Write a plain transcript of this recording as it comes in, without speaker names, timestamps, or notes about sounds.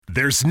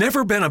There's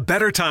never been a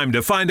better time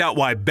to find out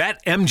why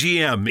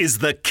BetMGM is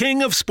the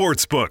king of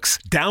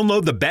sportsbooks.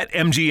 Download the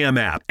BetMGM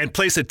app and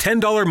place a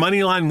 $10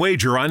 moneyline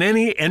wager on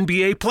any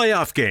NBA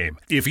playoff game.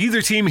 If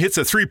either team hits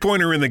a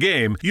three-pointer in the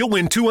game, you'll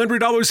win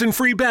 $200 in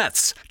free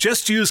bets.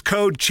 Just use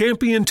code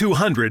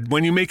CHAMPION200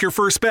 when you make your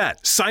first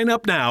bet. Sign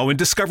up now and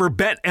discover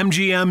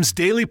BetMGM's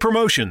daily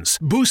promotions,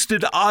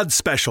 boosted odds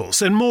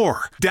specials, and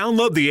more.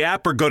 Download the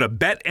app or go to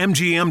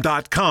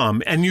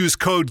BetMGM.com and use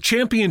code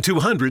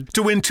CHAMPION200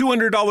 to win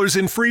 $200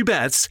 in free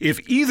bets if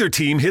either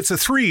team hits a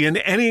 3 in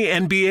any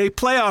NBA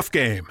playoff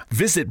game.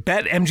 Visit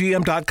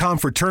BetMGM.com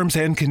for terms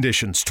and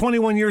conditions.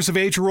 21 years of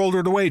age or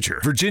older to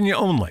wager. Virginia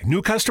only.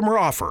 New customer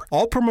offer.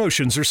 All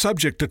promotions are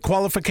subject to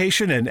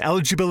qualification and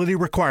eligibility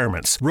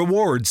requirements.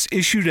 Rewards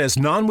issued as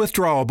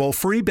non-withdrawable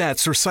free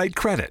bets or site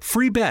credit.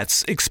 Free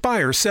bets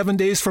expire 7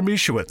 days from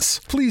issuance.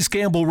 Please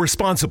gamble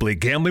responsibly.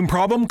 Gambling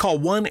problem? Call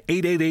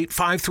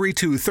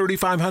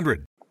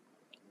 1-888-532-3500.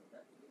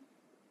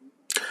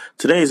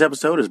 Today's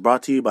episode is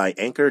brought to you by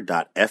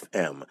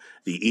Anchor.fm,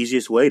 the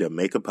easiest way to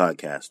make a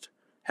podcast.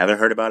 Haven't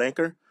heard about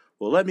Anchor?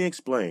 Well, let me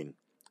explain.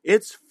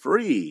 It's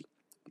free.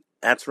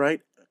 That's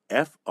right,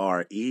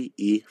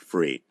 F-R-E-E,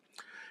 free.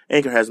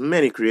 Anchor has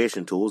many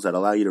creation tools that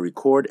allow you to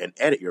record and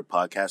edit your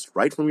podcast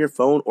right from your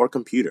phone or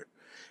computer.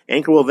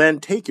 Anchor will then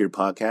take your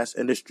podcast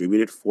and distribute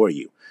it for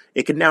you.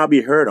 It can now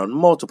be heard on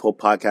multiple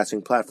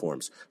podcasting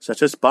platforms,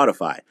 such as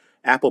Spotify,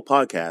 Apple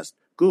Podcasts,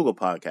 Google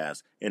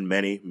Podcasts, and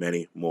many,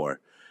 many more.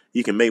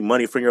 You can make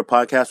money from your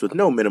podcast with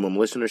no minimum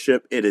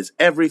listenership. It is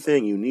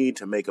everything you need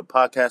to make a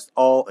podcast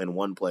all in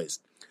one place.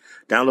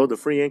 Download the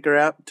free Anchor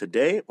app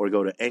today or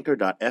go to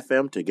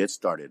Anchor.fm to get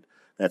started.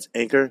 That's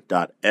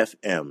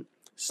Anchor.fm.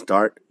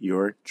 Start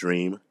your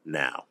dream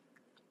now.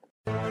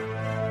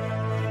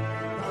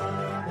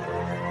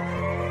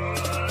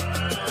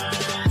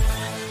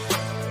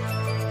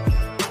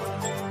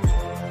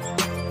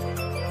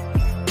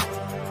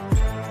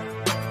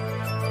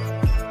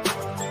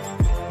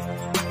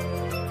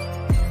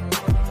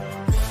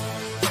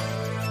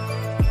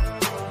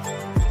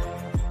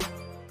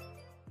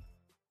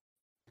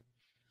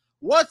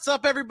 What's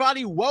up,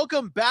 everybody?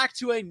 Welcome back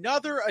to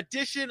another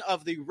edition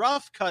of the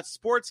Rough Cut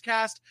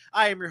Sportscast.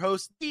 I am your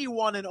host, the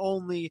one and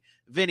only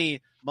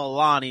Vinny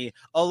Milani,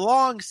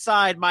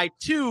 alongside my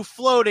two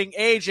floating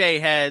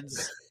AJ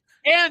heads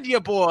and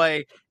your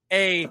boy,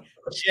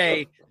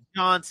 AJ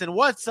Johnson.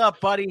 What's up,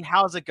 buddy?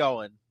 How's it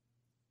going?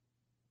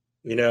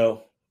 You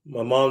know,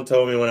 my mom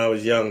told me when I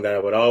was young that I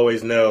would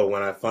always know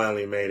when I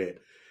finally made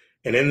it.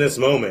 And in this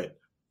moment,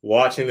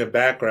 watching the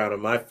background of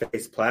my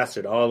face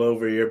plastered all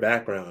over your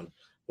background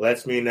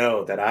lets me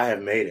know that I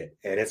have made it,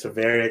 and it's a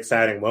very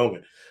exciting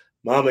moment.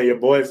 Mama, your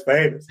boy's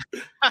famous.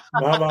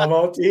 Mama, I'm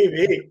on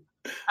TV.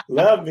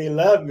 Love me,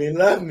 love me,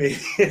 love me.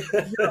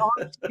 You're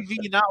on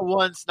TV not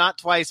once, not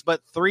twice, but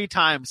 3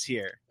 times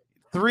here.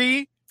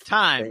 3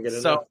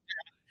 times. So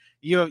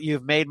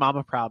you've made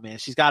Mama proud, man.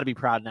 She's got to be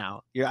proud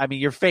now.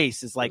 Your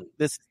face is like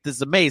this. This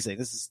is amazing.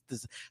 This.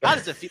 How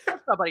does it feel,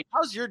 buddy?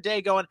 How's your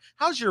day going?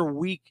 How's your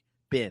week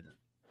been?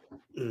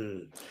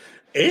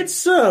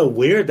 It's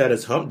weird that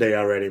it's hump day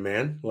already,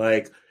 man.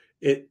 Like,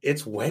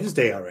 it's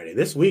Wednesday already.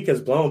 This week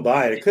has blown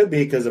by. And it could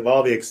be because of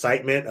all the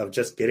excitement of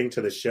just getting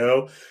to the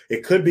show.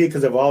 It could be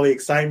because of all the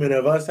excitement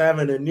of us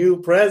having a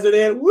new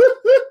president.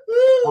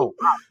 Oh,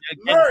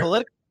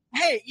 wow.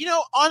 Hey, you've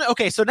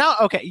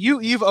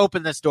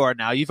opened this door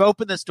now. You've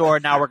opened this door,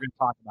 and now we're going to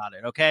talk about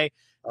it, okay?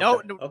 No,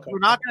 we're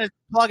not going to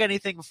plug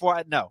anything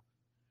before. No.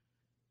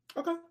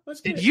 Okay,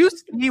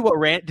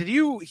 Did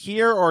you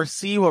hear or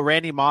see what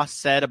Randy Moss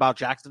said about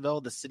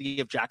Jacksonville, the city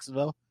of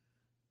Jacksonville?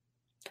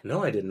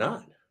 No, I did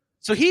not.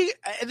 So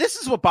this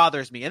is what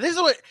bothers me, and this is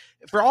what,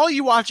 for all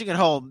you watching at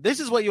home, this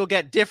is what you'll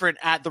get different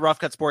at the Rough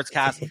Cut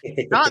Sportscast.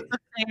 Not the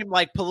same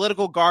like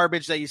political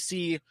garbage that you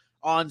see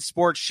on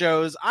sports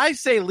shows. I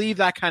say leave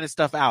that kind of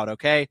stuff out,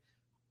 okay?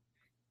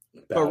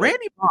 But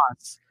Randy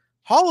Moss,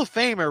 Hall of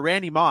Famer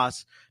Randy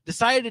Moss,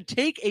 decided to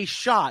take a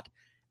shot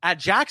at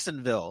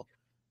Jacksonville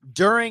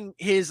during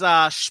his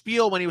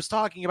spiel when he was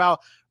talking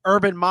about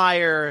Urban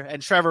Meyer and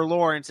Trevor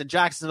Lawrence and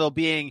Jacksonville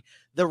being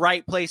the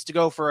right place to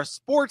go for a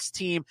sports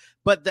team,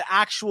 but the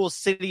actual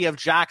city of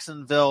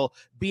Jacksonville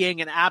being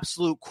an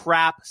absolute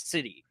crap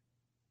city.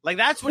 Like,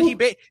 that's what he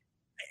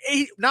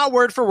not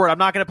word for word. I'm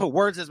not going to put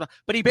words in his mouth,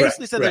 but he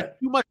basically said there's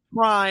too much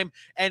crime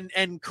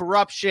and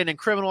corruption and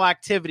criminal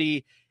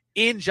activity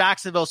in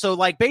Jacksonville. So,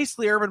 like,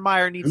 basically Urban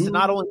Meyer needs to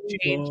not only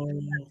change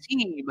the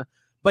team,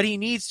 but he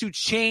needs to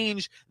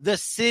change the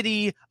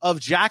city of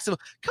Jacksonville.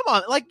 Come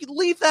on, like,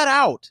 leave that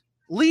out.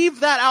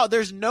 Leave that out.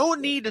 There's no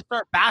need to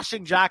start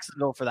bashing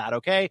Jacksonville for that,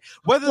 okay?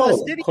 Whether the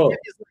city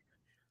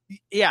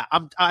is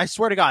I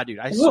swear to God, dude.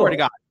 I swear to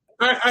God.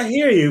 I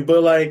hear you,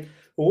 but, like,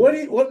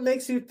 what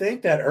makes you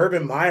think that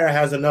Urban Meyer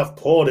has enough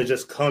pull to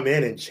just come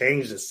in and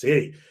change the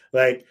city?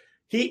 Like,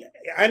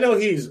 I know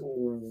he's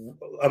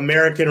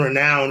American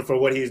renowned for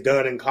what he's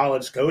done in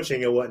college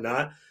coaching and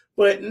whatnot,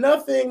 but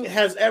nothing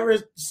has ever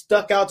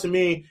stuck out to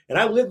me. And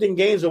I lived in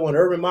Gainesville when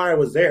Urban Meyer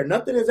was there.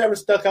 Nothing has ever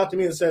stuck out to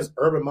me that says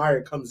Urban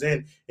Meyer comes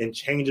in and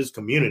changes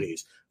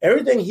communities.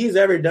 Everything he's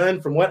ever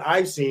done, from what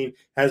I've seen,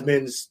 has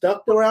been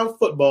stuck around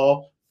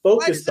football,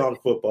 focused on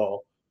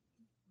football.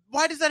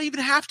 Why does that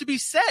even have to be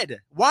said?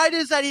 Why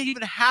does that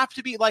even have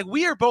to be like,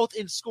 we are both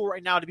in school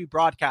right now to be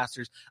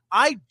broadcasters.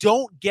 I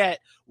don't get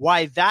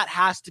why that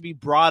has to be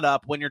brought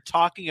up when you're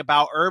talking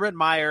about Urban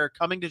Meyer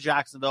coming to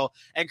Jacksonville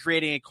and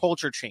creating a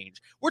culture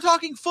change. We're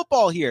talking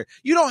football here.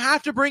 You don't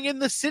have to bring in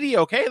the city,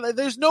 okay? Like,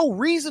 there's no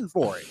reason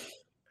for it.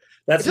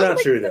 That's not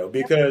true, though,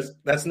 because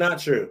that's not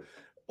true.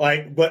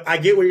 Like, but I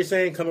get what you're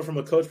saying coming from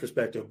a coach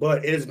perspective,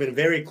 but it has been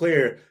very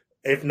clear,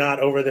 if not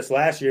over this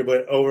last year,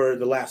 but over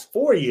the last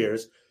 4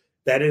 years,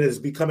 that it is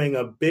becoming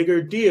a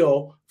bigger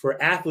deal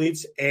for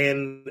athletes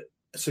and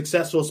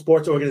successful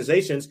sports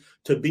organizations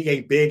to be a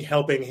big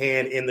helping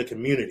hand in the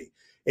community.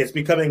 It's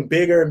becoming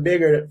bigger and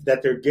bigger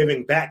that they're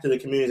giving back to the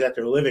communities that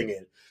they're living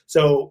in.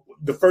 So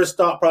the first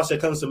thought process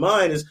that comes to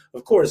mind is,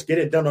 of course, get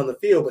it done on the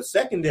field. But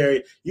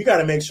secondary, you got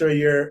to make sure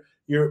you're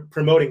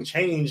promoting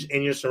change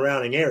in your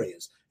surrounding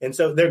areas. And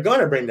so they're going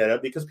to bring that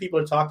up because people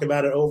are talking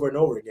about it over and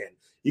over again.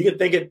 You can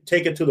take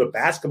it to the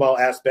basketball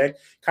aspect.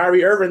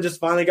 Kyrie Irving just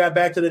finally got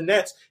back to the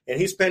Nets, and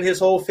he spent his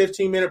whole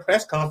 15-minute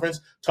press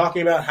conference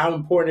talking about how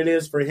important it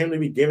is for him to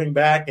be giving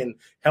back and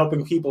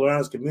helping people around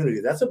his community.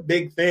 That's a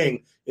big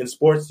thing in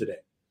sports today.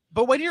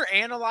 But when you're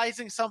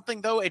analyzing something,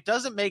 though, it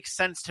doesn't make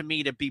sense to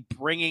me to be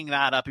bringing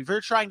that up. If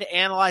you're trying to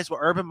analyze what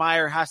Urban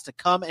Meyer has to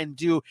come and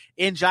do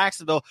in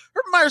Jacksonville,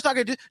 Urban Meyer's not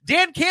going to do.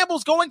 Dan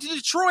Campbell's going to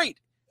Detroit.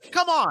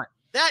 Come on.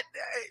 I'm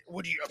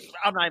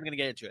not even going to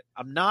get into it.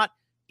 I'm not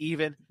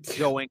even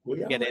going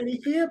to get it.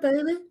 Here,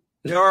 baby.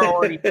 They're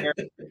already here.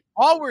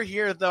 While we're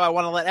here, though, I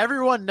want to let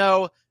everyone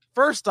know,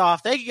 first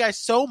off, thank you guys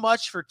so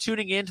much for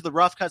tuning in to the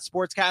Rough Cut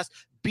Sportscast.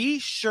 Be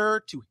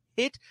sure to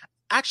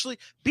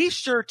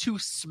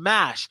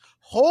smash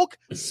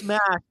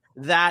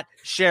that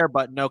share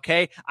button,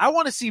 okay? I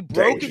want to see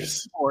broken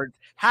keyboards,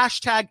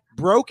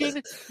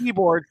 #broken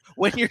keyboards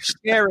when you're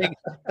sharing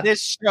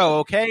this show,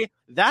 okay?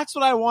 That's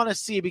what I want to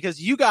see because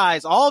you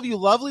guys, all of you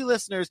lovely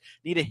listeners,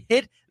 need to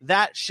hit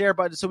that share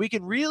button so we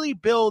can really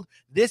build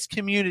this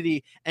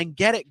community and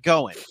get it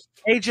going.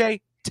 AJ,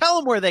 tell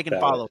them where they can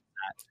follow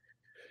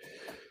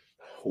that.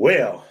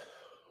 Well,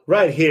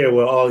 right here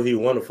where all of you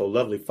wonderful,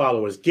 lovely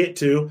followers get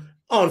to,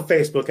 on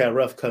Facebook at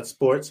Rough Cut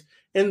Sports.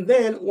 And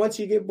then once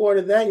you get bored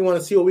of that, you want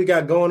to see what we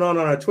got going on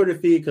our Twitter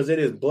feed because it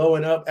is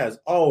blowing up as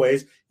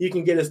always. You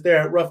can get us there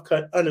at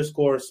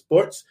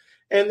roughcut_sports.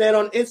 And then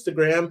on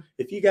Instagram,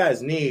 if you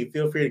guys need,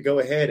 feel free to go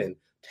ahead and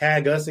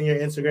tag us in your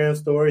Instagram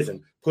stories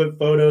and put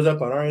photos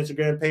up on our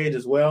Instagram page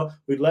as well.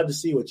 We'd love to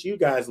see what you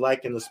guys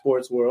like in the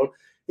sports world.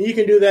 And you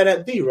can do that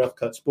at the Rough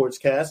Cut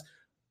Sportscast.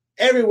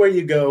 Everywhere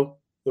you go,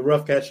 the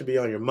Rough Cut should be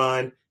on your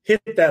mind.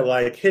 Hit that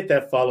like, hit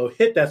that follow,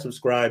 hit that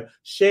subscribe,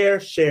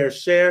 share.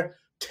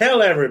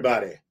 Tell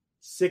everybody.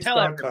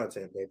 6-star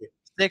content, baby.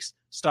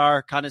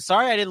 6-star content.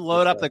 Sorry I didn't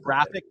load up the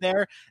graphic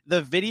there.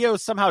 The video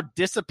somehow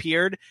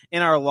disappeared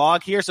in our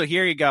log here. So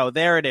here you go.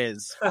 There it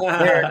is.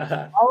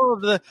 All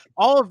of the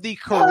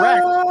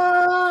correct.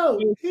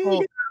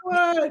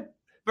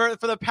 For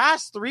the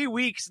past 3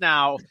 weeks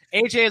now,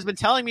 AJ has been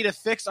telling me to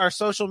fix our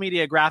social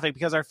media graphic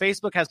because our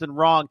Facebook has been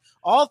wrong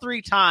all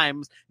 3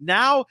 times.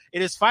 Now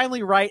it is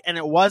finally right, and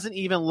it wasn't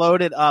even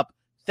loaded up.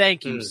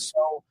 Thank you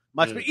so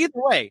much. But either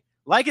way,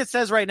 like it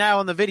says right now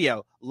on the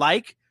video,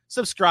 like,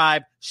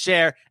 subscribe,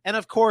 share, and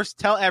of course,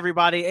 tell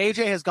everybody.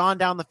 AJ has gone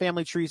down the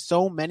family tree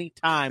so many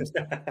times.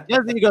 He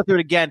doesn't need to go through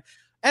it again.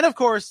 And of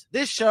course,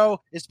 this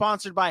show is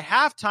sponsored by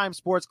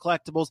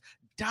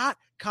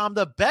HalftimeSportsCollectibles.com,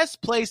 the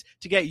best place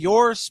to get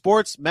your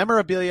sports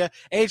memorabilia.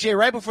 AJ,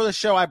 right before the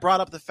show, I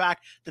brought up the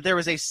fact that there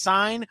was a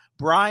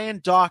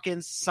Brian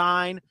Dawkins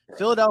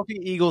Philadelphia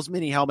Eagles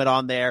mini helmet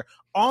on there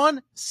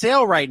on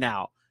sale right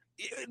now.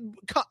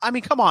 I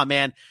mean, come on,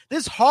 man.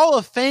 This Hall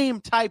of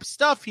Fame type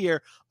stuff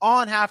here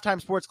on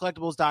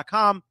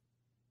HalftimeSportsCollectibles.com.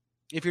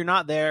 If you're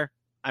not there,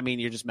 I mean,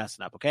 you're just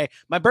messing up, okay?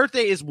 My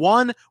birthday is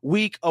 1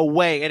 week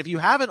away, and if you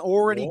haven't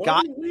already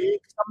gotten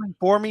something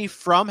for me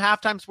from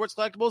Halftime Sports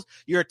Collectibles,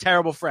 you're a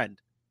terrible friend.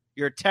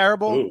 You're a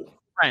terrible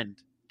friend.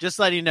 Just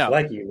letting you know.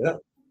 Like you know.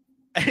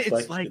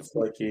 It's like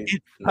you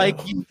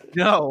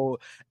know.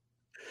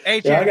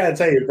 AJ, yeah, I got to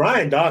tell you,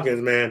 Brian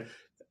Dawkins, man,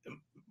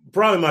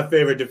 probably my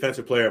favorite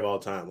defensive player of all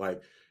time.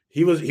 Like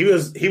he was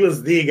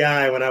the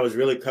guy when I was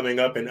really coming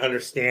up and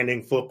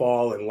understanding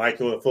football and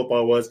liking what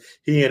football was.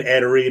 He and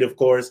Ed Reed, of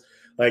course,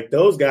 like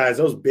those guys,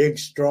 those big,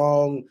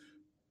 strong,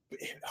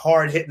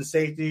 hard hitting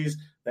safeties,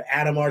 the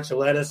Adam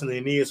Archuleta and the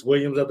Aeneas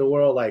Williams of the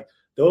world, like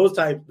those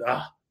type.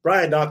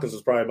 Brian Dawkins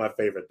was probably my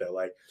favorite though.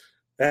 Like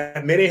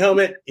that mini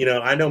helmet, you know,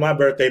 I know my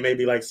birthday may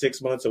be like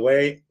 6 months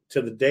away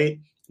to the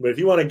date, but if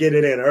you want to get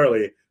it in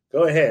early,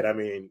 go ahead. I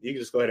mean, you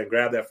can just go ahead and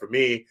grab that for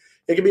me.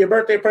 It could be a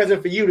birthday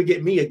present for you to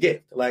get me a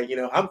gift. Like, you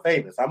know, I'm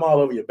famous. I'm all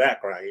over your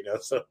background, you know.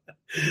 So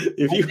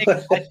if you I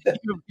think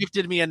you've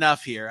gifted me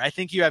enough here. I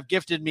think you have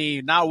gifted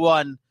me not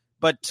one,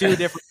 but 2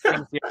 different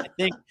things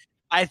here.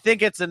 I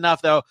think it's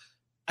enough though.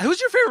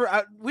 Who's your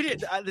favorite?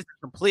 This is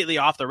completely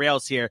off the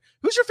rails here.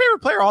 Who's your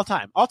favorite player all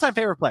time? All time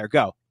favorite player?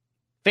 Go.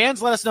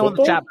 Fans, let us know in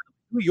the chat.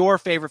 who your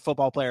favorite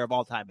football player of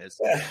all time is.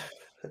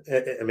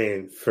 I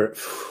mean, for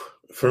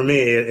me,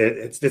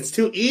 it's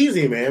too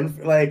easy, man.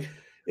 Like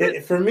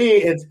for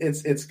me,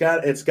 it's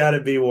got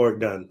to be Warrick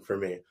Dunn for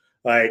me.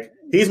 Like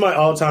he's my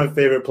all-time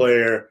favorite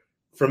player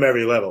from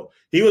every level.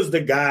 He was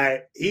the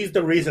guy. He's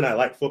the reason I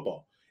like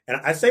football. And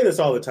I say this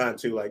all the time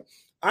too. Like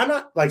I'm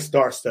not like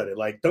star-studded.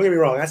 Like don't get me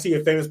wrong. I see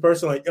a famous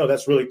person like, oh,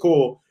 that's really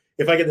cool.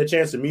 If I get the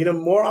chance to meet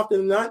him more often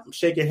than not,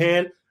 shake your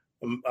hand.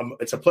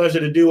 It's a pleasure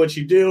to do what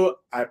you do.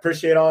 I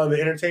appreciate all of the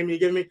entertainment you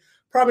give me.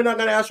 Probably not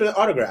going to ask for the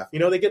autograph. You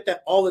know, they get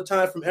that all the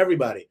time from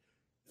everybody.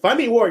 If I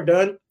meet Warrick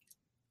Dunn,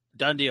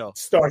 done deal.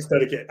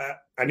 Star-studded kid.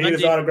 I need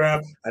his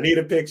autograph. I need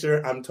a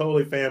picture. I'm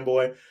totally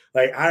fanboy.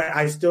 Like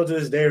I still to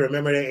this day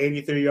remember that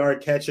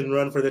 83-yard catch and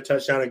run for the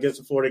touchdown against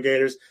the Florida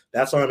Gators.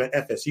 That's why I'm an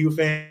FSU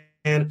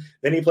fan.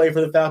 Then he played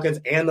for the Falcons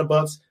and the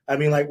Bucs. I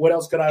mean, like, what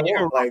else could I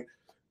want? Like,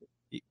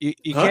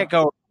 you can't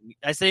go.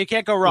 I say you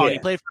can't go wrong. Yeah. You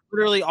played for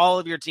literally all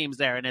of your teams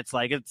there, and it's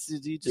like you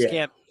just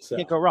can't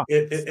go wrong.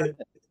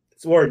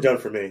 It's Warrick Dunn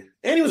for me.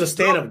 And he was a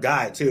stand-up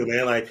guy too,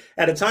 man. Like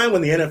at a time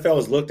when the NFL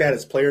was looked at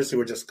as players who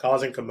were just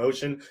causing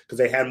commotion because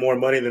they had more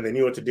money than they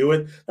knew what to do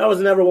with, that was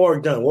never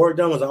Warrick Dunn. Warrick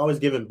Dunn was always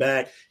giving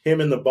back.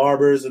 Him and the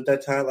barbers at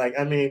that time, like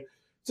I mean,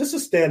 just a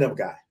stand-up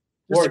guy.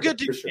 Just a good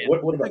dude. For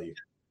sure. What about you?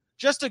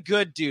 Just a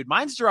good dude.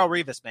 Mine's Darrelle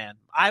Revis, man.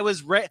 I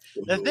was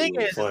the thing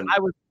is, I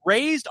was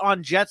raised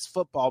on Jets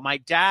football. My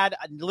dad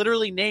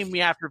literally named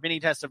me after Vinny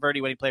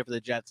Testaverde when he played for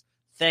the Jets.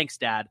 Thanks,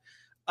 Dad.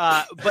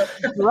 But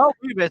Darrelle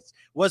Revis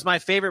was my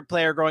favorite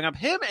player growing up.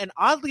 Him and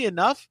oddly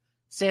enough,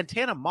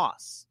 Santana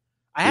Moss.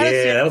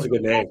 That was a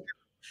good name.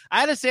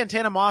 I had a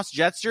Santana Moss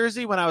Jets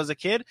jersey when I was a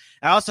kid.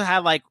 I also had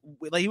like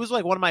he was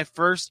like one of my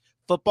first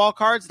football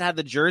cards that had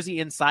the jersey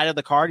inside of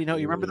the card. You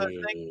remember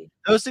those things?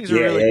 Those things were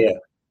really cool.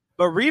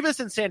 But Revis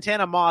and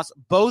Santana Moss,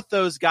 both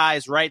those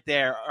guys right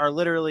there are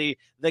literally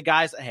the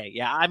guys. Hey,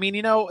 yeah, I mean,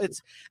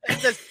 it's I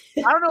don't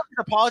know if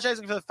I'm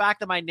apologizing for the fact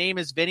that my name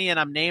is Vinny and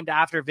I'm named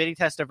after Vinny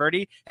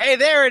Testaverde. Hey,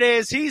 there it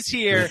is. He's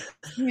here.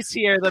 He's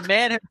here. The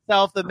man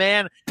himself, the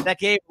man that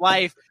gave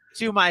life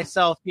to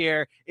myself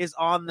here is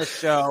on the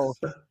show.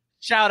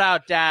 Shout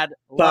out, Dad.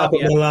 Papa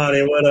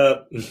Milani, what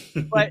up?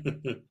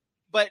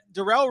 But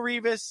Darrelle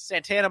Revis,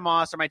 Santana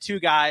Moss are my two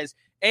guys.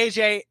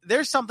 AJ,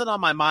 there's something on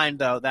my mind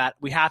though that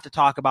we have to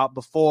talk about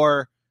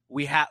before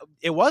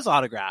it was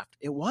autographed.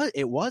 It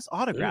was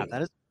autographed.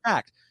 That is a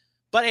fact.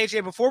 But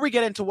AJ, before we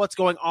get into what's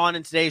going on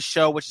in today's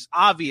show, which is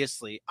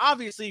obviously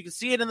you can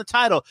see it in the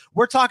title.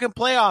 We're talking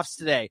playoffs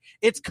today.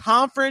 It's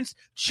conference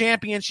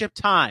championship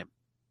time.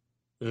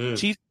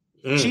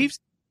 Chiefs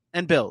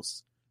and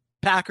Bills,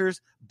 Packers,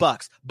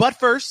 Bucks. But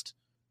first,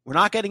 we're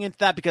not getting into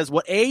that because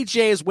what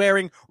AJ is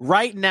wearing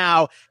right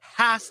now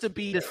has to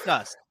be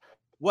discussed.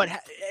 What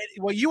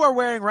you are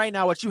wearing right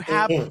now, what you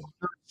have on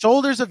the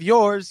shoulders of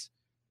yours.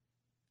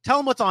 Tell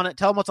them what's on it.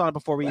 Tell them what's on it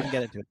before we even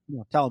get into it.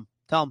 Tell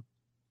them.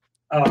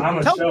 Oh, I'm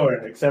a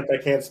shower, except I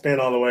can't spin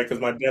all the way because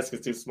my desk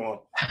is too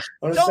small.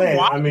 I'm just saying,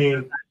 I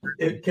mean,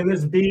 can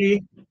this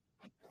be?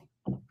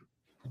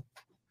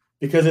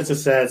 Because it's a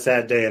sad,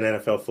 sad day in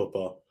NFL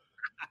football.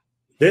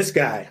 This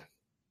guy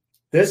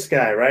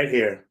right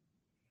here,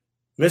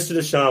 Mr.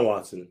 Deshaun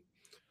Watson,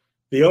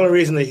 the only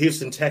reason the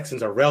Houston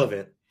Texans are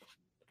relevant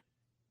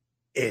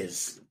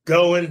is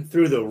going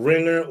through the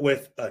ringer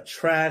with a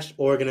trash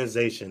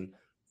organization.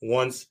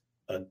 Once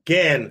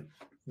again,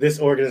 this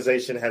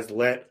organization has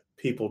let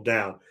people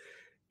down,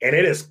 and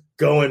it is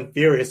going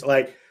furious.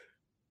 Like,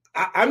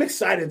 I'm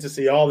excited to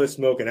see all this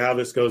smoke and how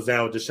this goes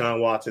down with Deshaun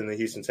Watson and the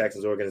Houston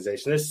Texans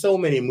organization. There's so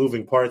many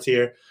moving parts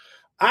here.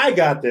 I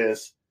got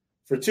this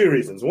for two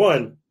reasons.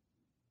 One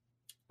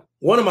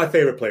of my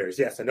favorite players.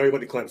 Yes, I know he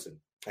went to Clemson.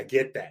 I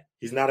get that.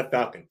 He's not a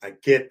Falcon. I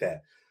get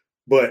that.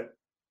 But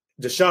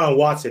Deshaun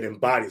Watson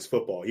embodies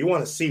football. You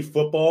want to see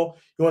football?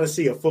 You want to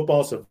see a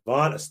football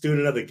savant, a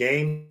student of the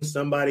game,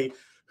 somebody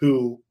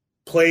who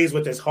plays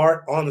with his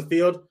heart on the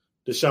field?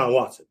 Deshaun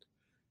Watson.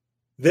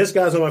 This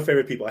guy's one of my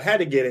favorite people. I had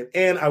to get it,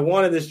 and I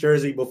wanted this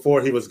jersey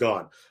before he was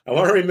gone. I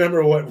want to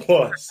remember what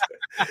was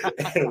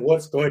and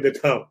what's going to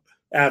come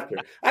after.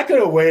 I could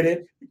have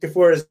waited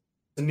for his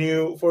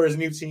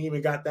new team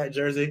and got that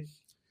jersey.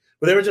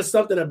 But there was just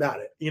something about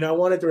it. I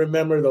wanted to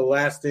remember the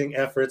lasting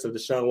efforts of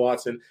Deshaun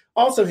Watson.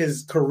 Also,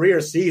 his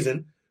career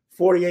season,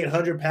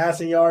 4,800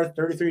 passing yards,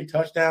 33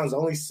 touchdowns,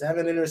 only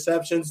 7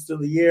 interceptions to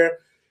the year.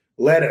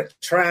 Led a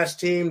trash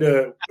team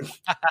to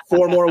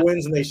 4 more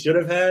wins than they should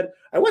have had.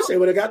 I wish they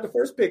would have got the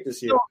first pick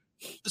this year.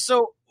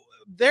 So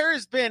there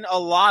has been a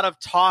lot of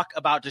talk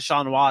about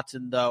Deshaun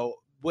Watson, though,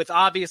 with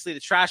obviously the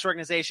trash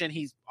organization.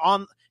 He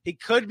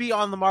could be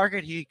on the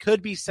market. He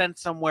could be sent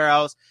somewhere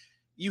else.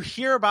 You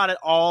hear about it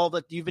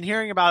you've been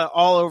hearing about it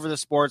all over the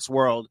sports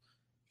world.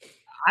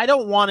 I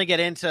don't want to get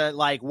into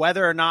like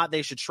whether or not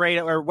they should trade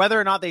him or whether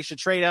or not they should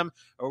trade him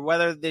or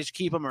whether they should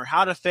keep him or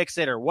how to fix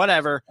it or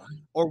whatever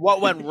or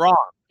what went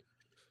wrong.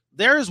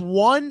 There's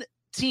one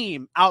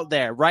team out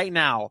there right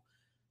now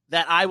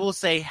that I will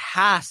say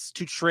has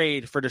to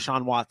trade for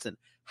Deshaun Watson.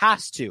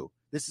 Has to.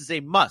 This is a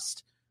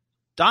must.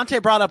 Dante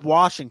brought up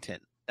Washington.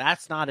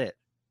 That's not it.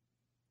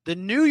 The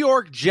New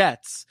York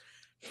Jets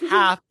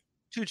have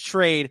to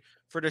trade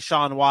for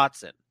Deshaun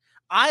Watson.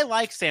 I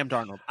like Sam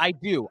Darnold. I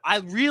do. I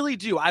really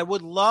do. I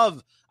would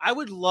love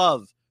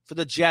for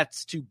the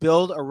Jets to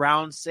build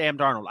around Sam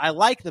Darnold. I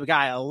like the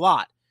guy a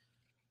lot.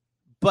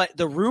 But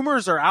the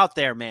rumors are out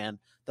there, man.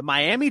 The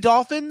Miami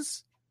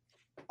Dolphins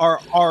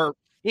are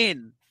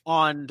in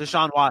on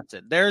Deshaun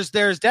Watson. There's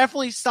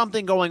definitely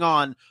something going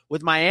on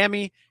with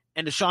Miami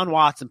and Deshaun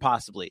Watson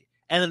possibly.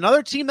 And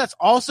another team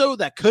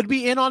that could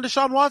be in on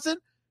Deshaun Watson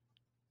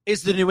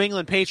is the New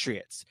England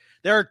Patriots.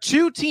 There are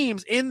two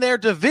teams in their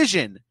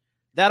division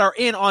that are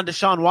in on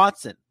Deshaun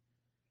Watson.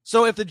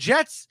 So if the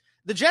Jets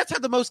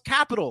have the most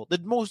capital,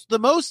 the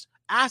most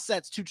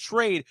assets to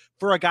trade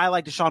for a guy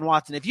like Deshaun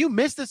Watson. If you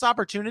miss this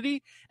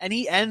opportunity and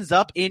he ends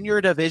up in your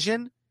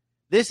division,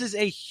 this is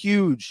a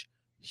huge,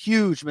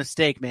 huge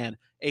mistake, man.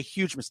 A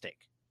huge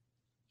mistake.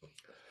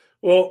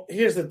 Well,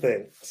 here's the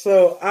thing.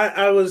 So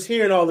I was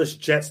hearing all this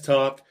Jets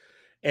talk,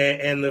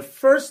 and the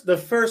first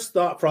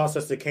thought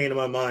process that came to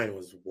my mind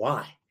was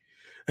why?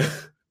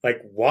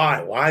 Like,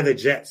 why? Why the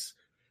Jets?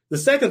 The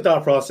second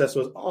thought process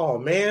was, oh,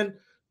 man,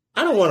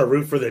 I don't want to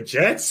root for the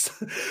Jets.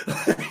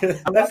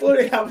 That's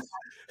literally how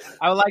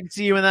I would like to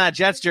see you in that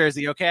Jets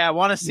jersey, okay? I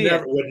want to see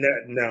it. Wouldn't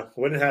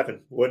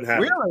happen. Wouldn't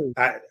happen. Really?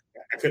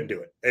 I couldn't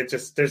do it.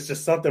 There's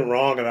just something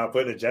wrong about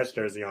putting a Jets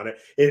jersey on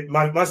it.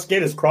 My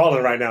skin is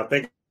crawling right now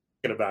thinking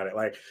about it.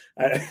 Like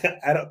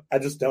I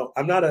just don't.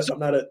 I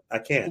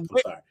can't. I'm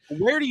sorry.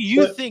 Where do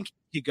you think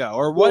you go,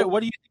 or what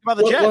do you think about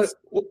the Jets?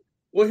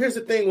 Well, here's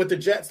the thing with the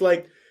Jets.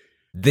 Like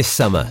this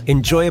summer,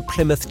 enjoy a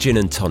Plymouth Gin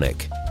and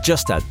Tonic.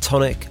 Just add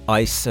tonic,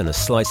 ice and a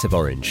slice of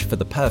orange for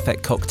the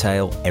perfect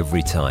cocktail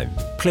every time.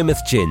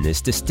 Plymouth Gin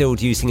is distilled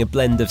using a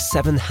blend of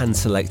 7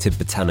 hand-selected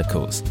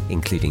botanicals,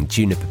 including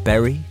juniper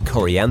berry,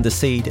 coriander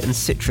seed and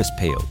citrus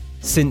peel.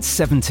 Since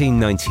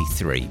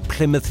 1793,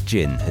 Plymouth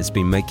Gin has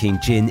been making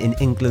gin in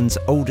England's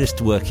oldest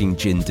working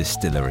gin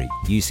distillery,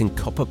 using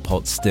copper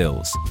pot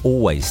stills,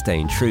 always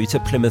staying true to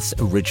Plymouth's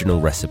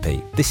original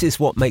recipe. This is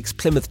what makes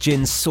Plymouth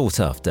Gin sought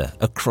after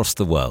across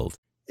the world.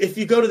 If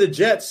you go to the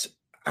Jets,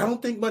 I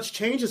don't think much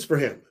changes for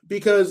him,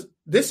 because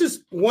this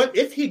is what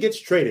if he gets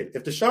traded,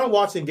 if Deshaun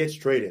Watson gets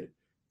traded,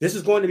 this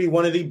is going to be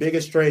one of the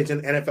biggest trades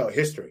in NFL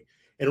history.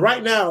 And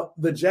right now,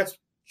 the Jets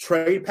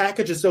trade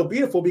package is so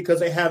beautiful because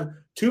they have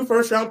 2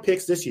 first-round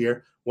picks this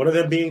year, one of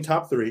them being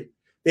top 3.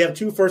 They have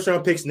 2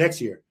 first-round picks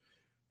next year.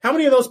 How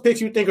many of those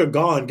picks you think are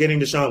gone getting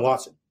Deshaun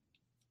Watson?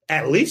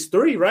 At least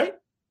 3, right?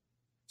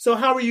 So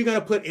how are you going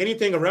to put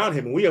anything around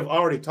him? We have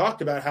already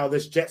talked about how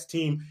this Jets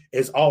team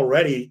is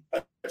already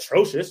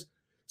atrocious.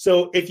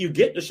 So if you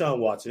get Deshaun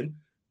Watson,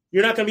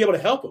 you're not going to be able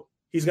to help him.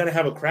 He's going to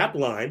have a crap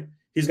line.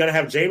 He's going to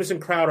have Jamison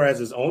Crowder as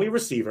his only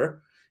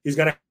receiver. He's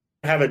going to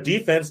have a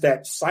defense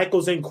that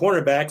cycles in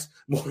cornerbacks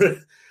more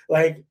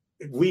like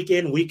week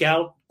in, week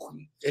out.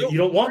 So you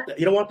don't want that.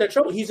 You don't want that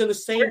trouble. He's in the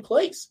same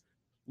place.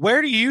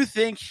 Where do you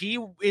think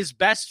he is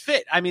best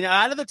fit? I mean,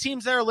 out of the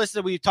teams that are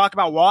listed, we talk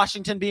about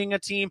Washington being a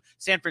team,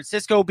 San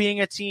Francisco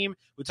being a team.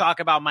 We talk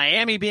about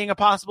Miami being a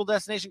possible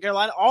destination,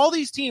 Carolina. All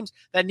these teams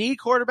that need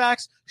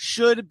quarterbacks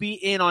should be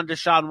in on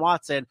Deshaun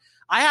Watson.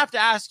 I have to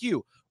ask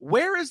you,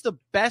 where is the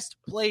best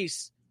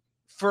place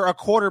for a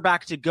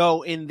quarterback to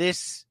go in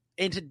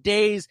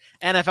today's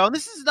NFL? And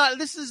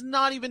this is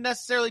not even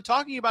necessarily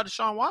talking about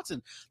Deshaun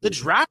Watson. The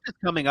draft is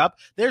coming up.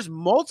 There's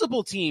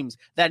multiple teams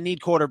that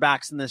need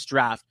quarterbacks in this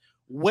draft.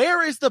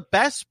 Where is the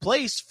best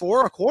place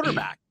for a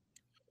quarterback?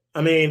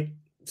 I mean,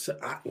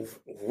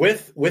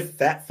 with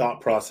that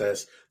thought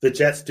process, the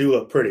Jets do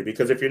look pretty,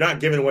 because if you're not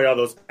giving away all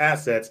those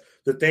assets,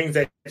 the things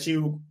that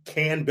you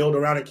can build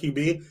around a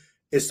QB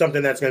is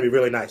something that's going to be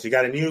really nice. You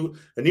got a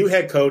new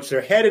head coach.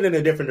 They're headed in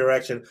a different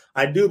direction.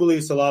 I do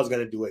believe Salah is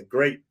going to do a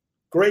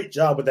great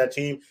job with that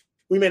team.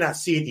 We may not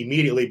see it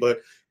immediately, but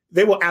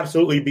they will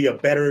absolutely be a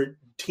better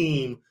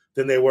team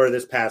than they were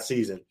this past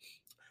season.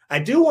 I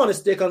do want to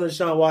stick on the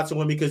Deshaun Watson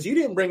one, because you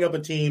didn't bring up a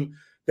team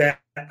that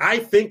I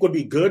think would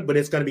be good, but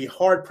it's going to be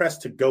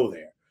hard-pressed to go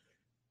there.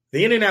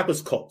 The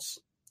Indianapolis Colts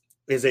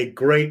is a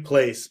great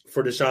place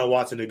for Deshaun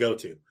Watson to go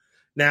to.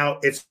 Now,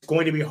 it's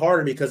going to be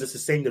harder because it's the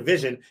same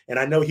division, and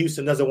I know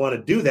Houston doesn't want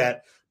to do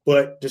that,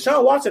 but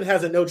Deshaun Watson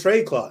has a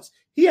no-trade clause.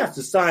 He has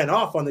to sign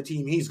off on the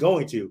team he's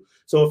going to.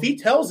 So if he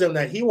tells them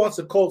that he wants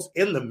the Colts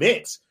in the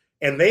mix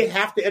and they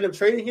have to end up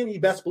trading him, you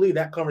best believe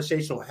that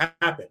conversation will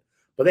happen.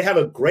 But they have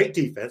a great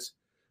defense.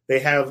 They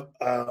have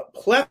a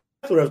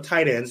plethora of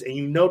tight ends, and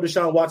you know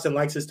Deshaun Watson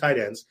likes his tight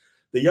ends.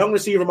 The young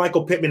receiver,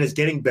 Michael Pittman, is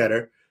getting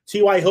better.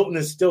 T.Y. Hilton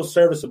is still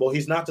serviceable.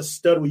 He's not the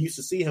stud we used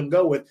to see him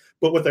go with,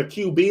 but with a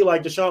QB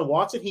like Deshaun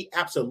Watson, he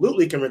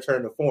absolutely can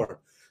return to form.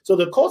 So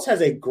the Colts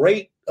has a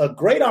great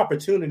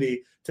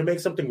opportunity to make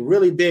something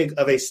really big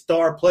of a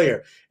star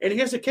player. And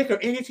here's the kicker.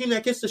 Any team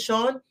that gets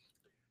Deshaun,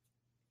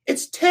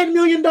 it's $10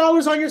 million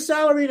on your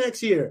salary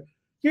next year.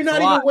 You're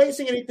not even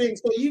wasting anything.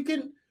 So you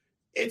can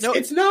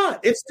it's not.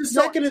 It's the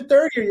second and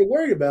third year you're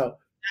worried about.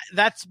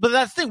 That's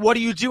the thing. What do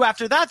you do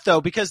after that,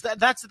 though? Because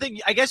that's the thing.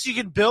 I guess you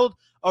can build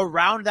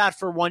around that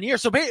for 1 year.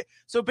 So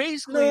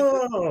basically,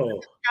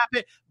 cap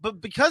hit,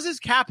 but because his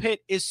cap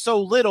hit is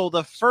so little,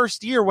 the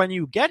first year when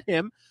you get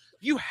him,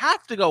 you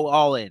have to go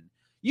all in.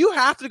 You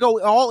have to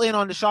go all in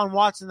on Deshaun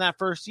Watson that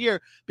first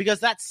year, because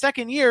that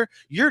second year,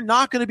 you're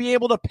not going to be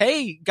able to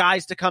pay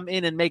guys to come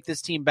in and make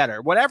this team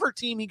better. Whatever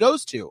team he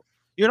goes to,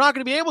 you're not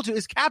going to be able to.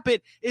 His cap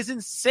hit is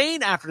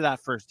insane after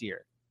that first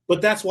year.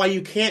 But that's why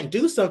you can't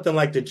do something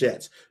like the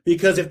Jets,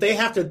 because if they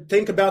have to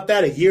think about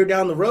that a year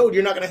down the road,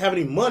 you're not going to have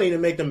any money to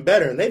make them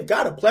better. And they've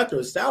got a plethora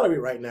of salary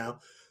right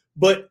now,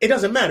 but it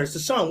doesn't matter. It's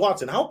Deshaun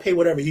Watson. I'll pay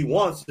whatever he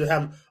wants to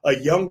have a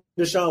young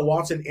Deshaun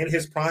Watson in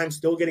his prime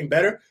still getting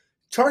better.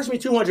 Charge me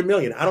 $200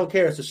 million. I don't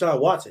care. It's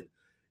Deshaun Watson.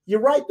 You're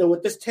right, though.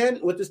 With this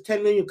 $10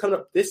 million coming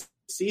up this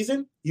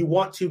season, you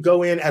want to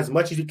go in as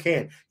much as you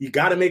can. You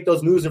got to make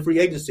those moves in free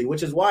agency,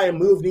 which is why a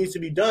move needs to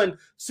be done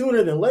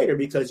sooner than later,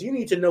 because you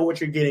need to know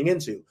what you're getting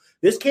into.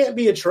 This can't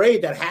be a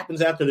trade that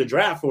happens after the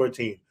draft for a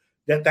team.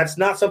 That's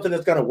not something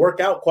that's going to work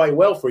out quite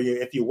well for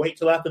you if you wait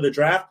till after the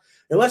draft,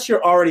 unless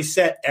you're already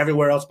set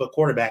everywhere else but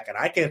quarterback. And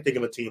I can't think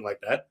of a team like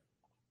that,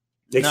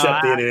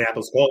 except the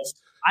Indianapolis Colts.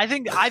 I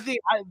think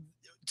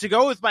to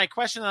go with my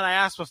question that I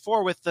asked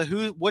before with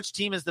which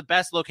team is the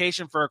best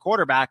location for a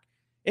quarterback,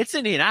 it's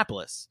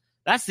Indianapolis.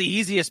 That's the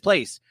easiest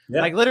place.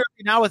 Yeah. Like literally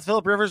now with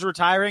Phillip Rivers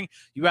retiring,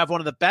 you have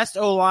one of the best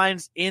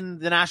O-lines in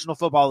the National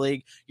Football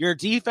League. Your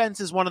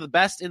defense is one of the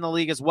best in the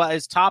league as well.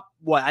 Is top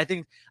what? I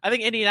think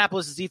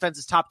Indianapolis' defense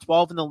is top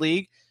 12 in the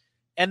league.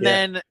 And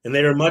then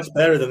they were much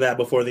better than that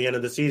before the end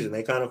of the season.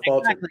 They kind of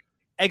faltered.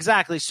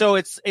 Exactly. So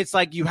it's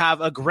like you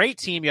have a great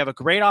team, you have a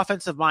great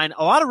offensive line.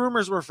 A lot of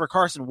rumors were for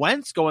Carson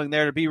Wentz going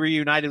there to be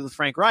reunited with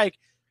Frank Reich.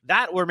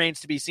 That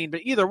remains to be seen.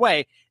 But either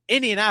way,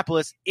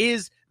 Indianapolis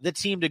is the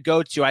team to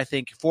go to, I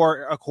think,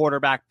 for a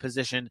quarterback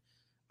position.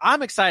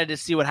 I'm excited to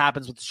see what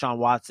happens with Deshaun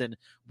Watson.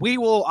 We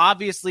will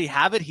obviously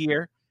have it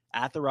here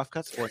at the Rough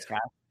Cut Sportscast.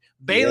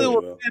 Bailey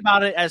will talk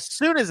about it as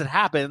soon as it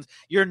happens.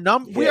 We are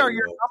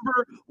your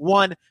number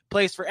one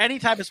place for any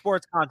type of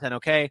sports content,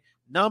 okay?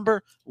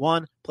 Number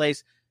one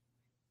place.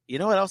 You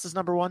know what else is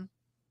number one?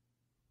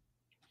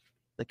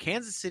 The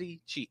Kansas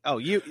City Chiefs. Oh,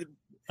 look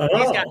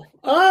at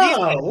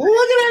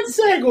that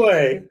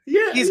segue.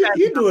 Yeah,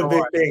 you're doing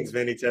big things,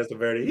 Vinny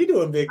Testaverde. You're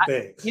doing big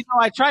things.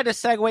 I tried to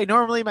segue.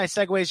 Normally my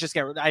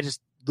segues I just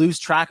lose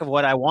track of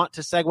what I want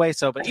to segue.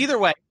 So, but either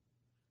way,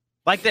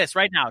 like this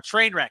right now,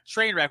 train wreck.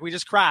 We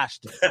just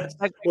crashed.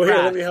 Well, here,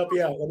 let me help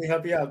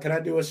you out. Can I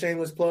do a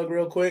shameless plug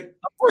real quick?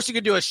 Of course you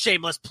can do a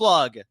shameless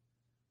plug.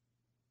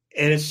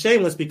 And it's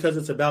shameless because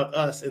it's about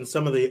us and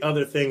some of the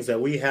other things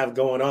that we have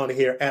going on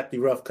here at the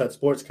Rough Cut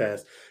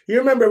Sportscast. You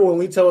remember when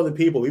we told the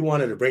people we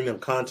wanted to bring them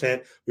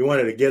content, we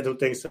wanted to give them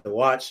things to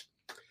watch?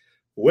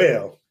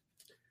 Well,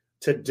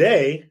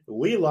 today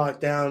we locked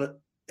down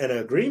an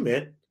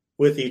agreement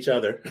with each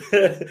other.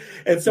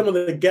 And some of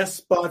the guest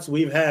spots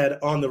we've had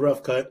on the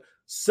Rough Cut,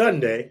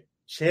 Sunday,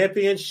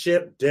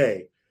 Championship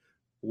Day,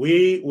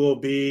 we will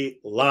be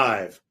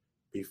live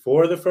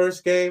before the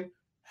first game,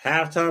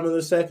 halftime of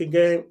the second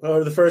game,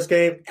 or the first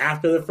game,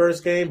 after the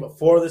first game,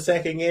 before the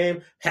second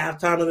game,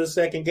 halftime of the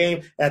second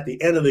game, at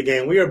the end of the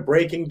game. We are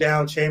breaking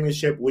down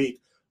championship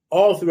week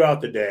all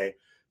throughout the day.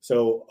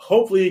 So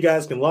hopefully you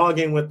guys can log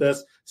in with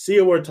us, see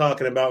what we're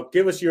talking about,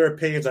 give us your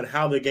opinions on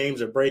how the games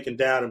are breaking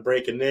down and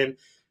breaking in.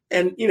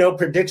 And,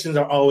 predictions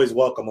are always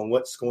welcome on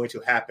what's going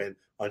to happen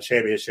on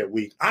championship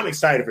week. I'm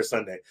excited for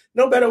Sunday.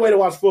 No better way to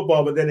watch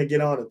football, but then to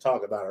get on and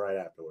talk about it right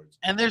afterwards.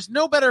 And there's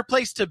no better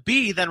place to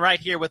be than right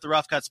here with the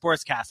Rough Cut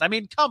Sportscast. I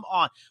mean, come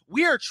on.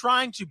 We are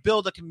trying to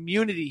build a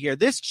community here.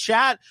 This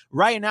chat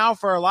right now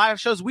for our live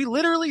shows, we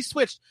literally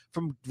switched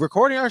from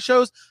recording our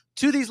shows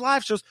to these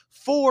live shows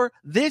for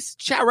this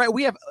chat, right?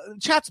 We have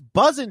chat's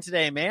buzzing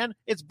today, man.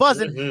 It's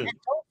buzzing. Mm-hmm. And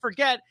don't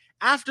forget,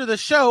 after the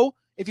show,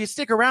 if you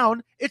stick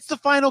around, it's the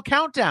final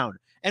countdown.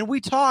 And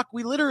we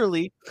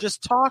literally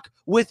just talk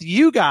with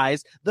you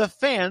guys, the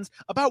fans,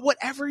 about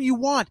whatever you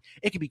want.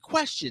 It can be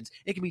questions.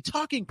 It can be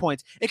talking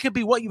points. It could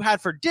be what you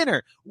had for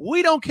dinner.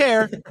 We don't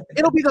care.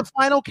 It'll be the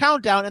final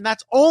countdown, and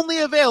that's only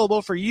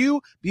available for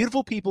you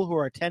beautiful people who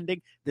are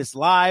attending this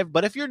live.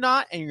 But if you're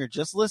not and you're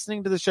just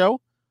listening to the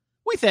show,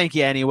 we thank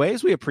you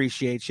anyways. We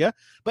appreciate you.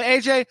 But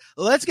AJ,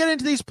 let's get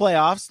into these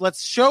playoffs.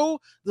 Let's show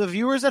the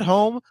viewers at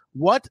home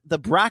what the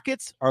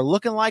brackets are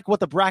looking like, what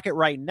the bracket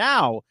right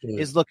now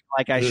is looking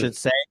like, I should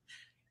say.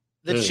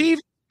 The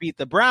Chiefs beat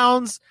the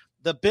Browns.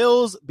 The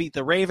Bills beat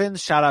the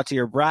Ravens. Shout out to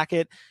your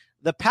bracket.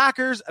 The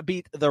Packers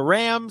beat the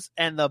Rams,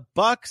 and the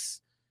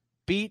Bucks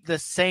beat the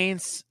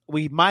Saints.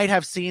 We might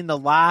have seen the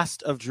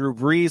last of Drew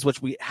Brees,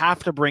 which we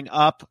have to bring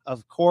up,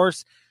 of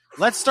course.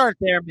 Let's start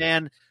there,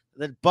 man.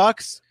 The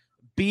Bucks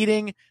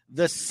beating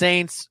the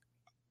Saints.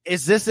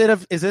 Is this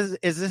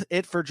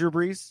it for Drew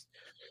Brees?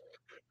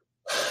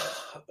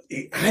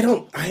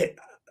 All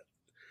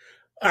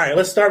right,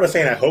 let's start by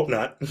saying I hope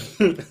not.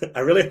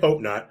 I really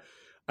hope not.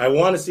 I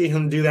want to see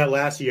him do that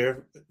last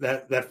year,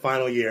 that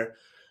final year.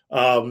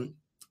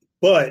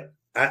 But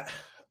I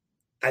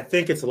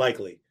think it's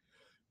likely.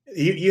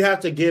 You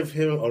have to give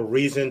him a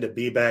reason to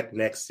be back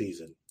next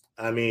season.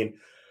 I mean,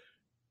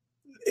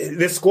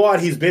 this squad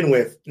he's been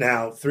with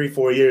now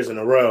 3-4 years in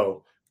a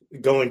row,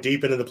 going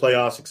deep into the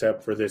playoffs,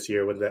 except for this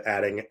year with the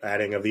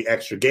adding of the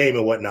extra game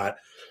and whatnot.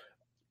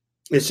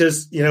 It's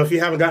just, if you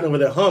haven't gotten over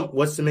the hump,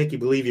 what's to make you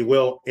believe you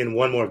will in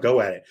one more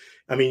go at it?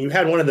 I mean, you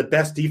had one of the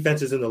best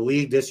defenses in the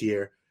league this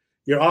year.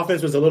 Your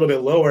offense was a little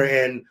bit lower,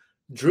 and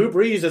Drew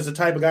Brees is the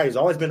type of guy who's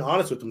always been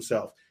honest with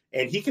himself.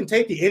 And he can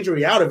take the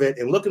injury out of it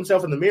and look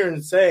himself in the mirror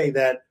and say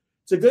that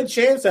it's a good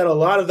chance that a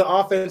lot of the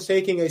offense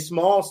taking a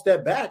small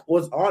step back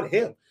was on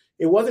him.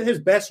 It wasn't his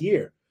best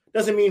year.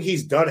 Doesn't mean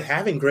he's done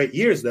having great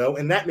years, though,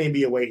 and that may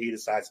be a way he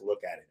decides to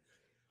look at it.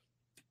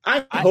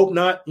 I hope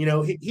not.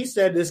 He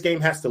said this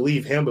game has to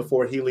leave him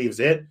before he leaves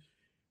it,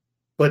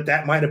 but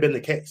that might have been the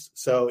case.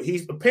 So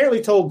he's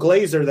apparently told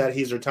Glazer that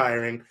he's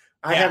retiring.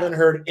 I haven't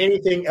heard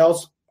anything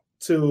else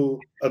to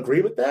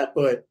agree with that,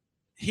 but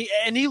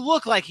he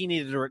looked like he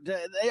needed to.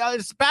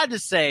 It's bad to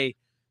say,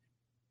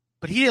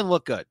 but he didn't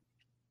look good.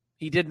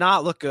 He did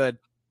not look good,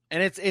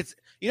 and it's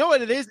you know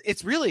what it is.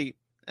 It's really,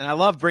 and I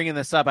love bringing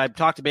this up. I've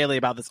talked to Bailey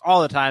about this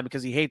all the time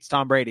because he hates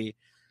Tom Brady.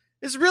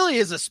 This really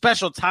is a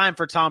special time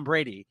for Tom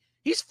Brady.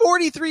 He's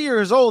 43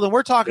 years old, and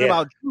we're talking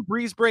about Drew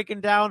Brees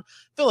breaking down.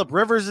 Phillip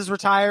Rivers is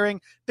retiring.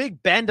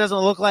 Big Ben doesn't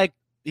look like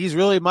he's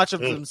really much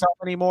of himself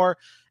anymore.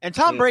 And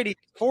Tom Brady,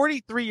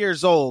 43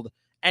 years old,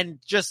 and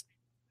just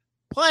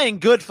playing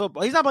good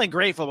football. He's not playing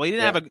great football. He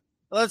didn't have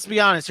let's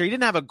be honest here, he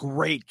didn't have a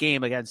great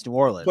game against New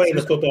Orleans. Playing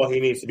the football he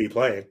needs to be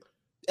playing.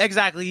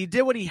 Exactly. He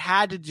did what he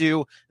had to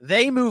do.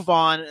 They move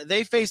on.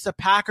 They face the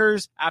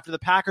Packers after the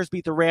Packers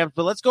beat the Rams.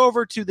 But let's go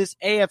over to this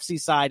AFC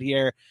side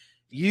here.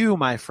 You,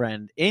 my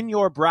friend, in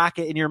your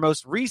bracket, in your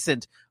most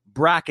recent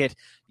bracket,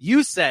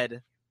 you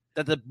said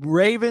that the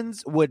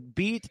Ravens would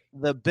beat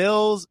the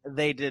Bills.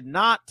 They did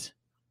not.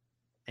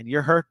 And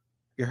you're hurt.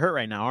 You're hurt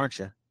right now, aren't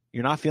you?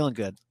 You're not feeling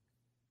good.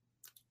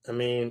 I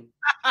mean,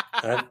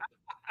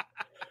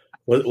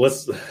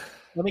 what's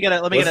let me get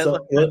a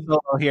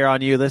logo here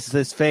on you. This is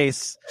his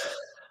face.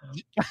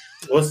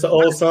 What's the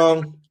old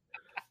song?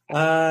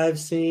 I've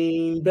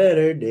seen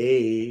better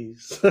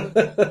days.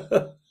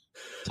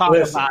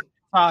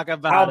 Talk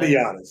about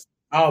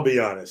I'll be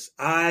honest.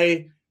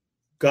 I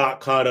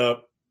got caught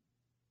up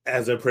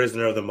as a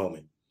prisoner of the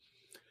moment.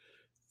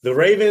 The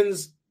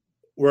Ravens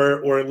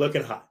were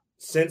looking hot.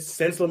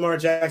 Since Lamar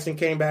Jackson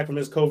came back from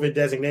his COVID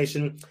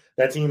designation,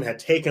 that team had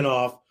taken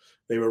off.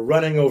 They were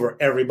running over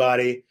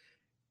everybody.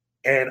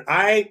 And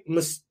I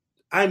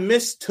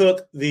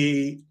mistook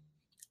the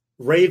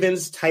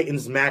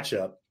Ravens-Titans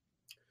matchup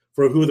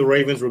for who the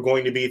Ravens were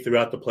going to be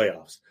throughout the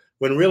playoffs,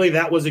 when really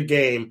that was a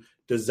game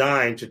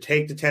designed to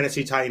take the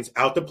Tennessee Titans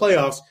out the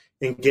playoffs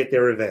and get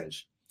their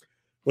revenge.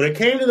 When it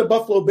came to the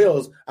Buffalo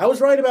Bills, I was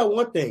right about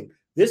one thing.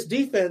 This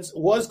defense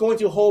was going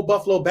to hold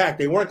Buffalo back.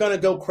 They weren't going to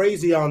go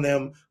crazy on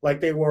them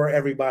like they were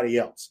everybody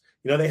else.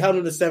 They held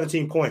them to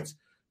 17 points.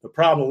 The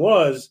problem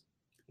was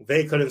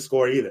they couldn't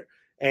score either.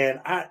 And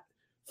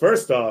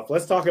first off,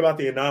 let's talk about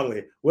the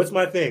anomaly. What's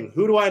my thing?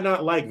 Who do I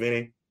not like,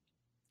 Vinny,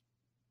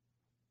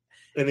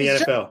 in the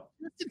NFL?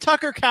 Does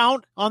Tucker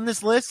count on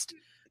this list?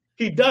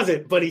 He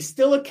doesn't, but he's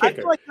still a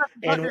kicker.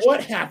 And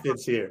what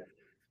happens here?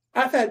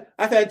 I've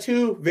had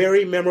two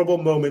very memorable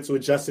moments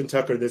with Justin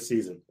Tucker this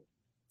season.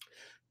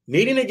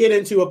 Needing to get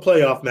into a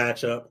playoff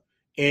matchup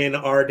in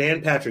our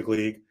Dan Patrick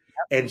League,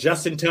 and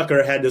Justin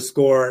Tucker had to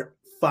score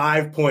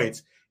 5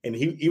 points, and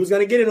he was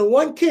going to get into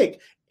one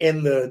kick,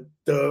 and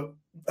the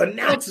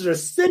announcers are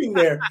sitting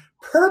there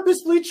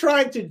purposely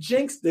trying to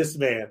jinx this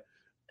man.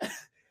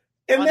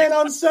 And then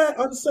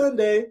on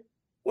Sunday,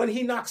 when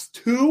he knocks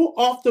 2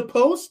 off the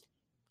post,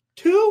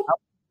 2?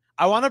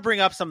 I want to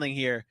bring up something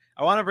here.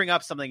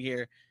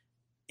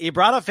 You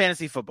brought up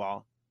fantasy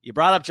football. You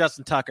brought up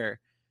Justin Tucker.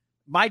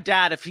 My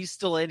dad, if he's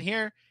still in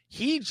here,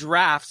 he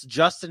drafts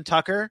Justin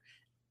Tucker,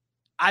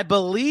 I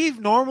believe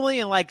normally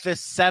in like the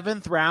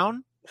 7th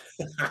round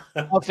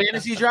of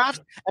fantasy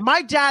draft. And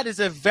my dad is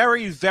a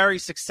very, very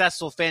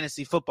successful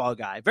fantasy football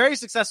guy, very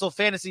successful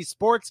fantasy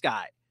sports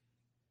guy.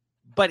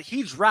 But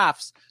he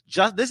drafts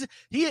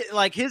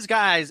his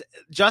guys.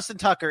 Justin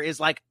Tucker is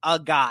like a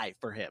guy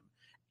for him.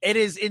 It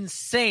is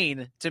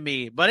insane to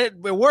me, but it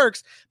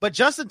works. But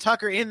Justin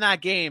Tucker in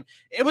that game,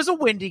 it was a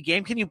windy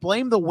game. Can you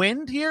blame the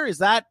wind here? Is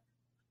that?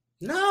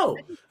 No,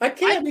 I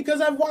can't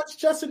because I've watched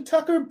Justin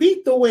Tucker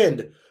beat the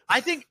wind.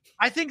 I think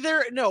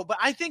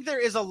there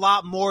is a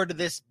lot more to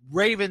this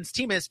Ravens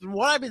team. It's been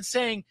what I've been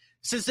saying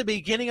since the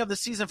beginning of the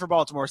season for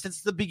Baltimore,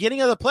 since the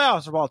beginning of the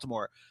playoffs for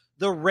Baltimore.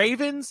 The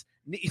Ravens,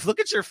 look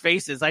at your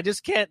faces. I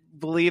just can't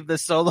believe the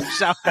solo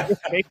shout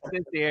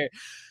faces here.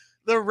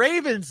 The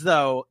Ravens,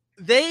 though,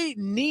 they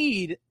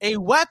need a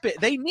weapon.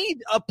 They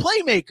need a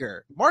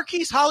playmaker.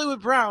 Marquise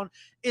Hollywood Brown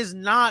is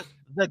not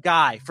the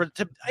guy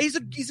he's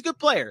a good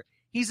player.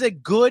 He's a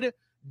good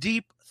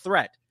deep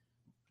threat.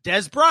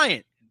 Des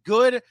Bryant,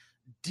 good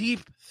deep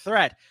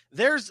threat.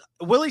 There's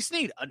Willie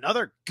Snead,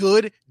 another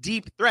good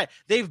deep threat.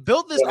 They've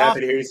built this offense.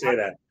 Happy to hear you say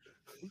that.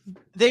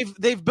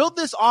 They've built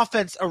this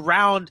offense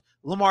around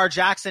Lamar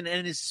Jackson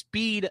and his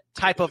speed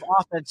type of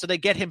offense, so they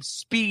get him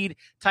speed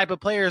type of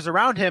players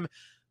around him.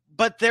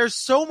 But there's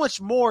so much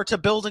more to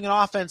building an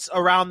offense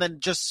around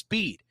than just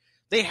speed.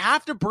 They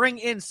have to bring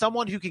in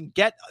someone who can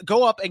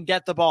go up and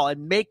get the ball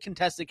and make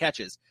contested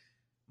catches.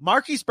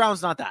 Marquise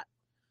Brown's not that.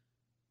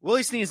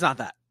 Willie Snead's not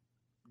that.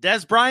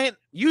 Des Bryant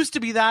used to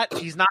be that.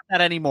 He's not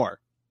that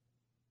anymore.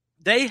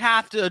 They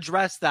have to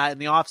address that in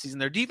the offseason.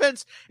 Their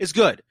defense is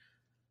good.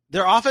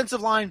 Their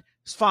offensive line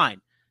is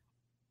fine.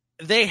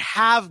 They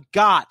have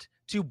got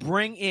to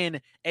bring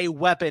in a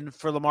weapon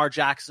for Lamar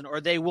Jackson,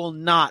 or they will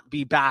not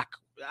be back.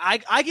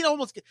 I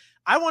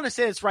want to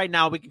say this right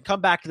now. We can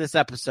come back to this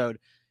episode.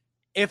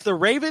 If the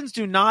Ravens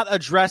do not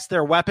address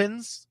their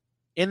weapons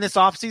in this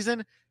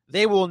offseason,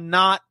 they will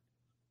not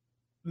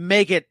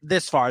make it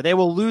this far. They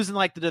will lose in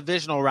like the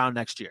divisional round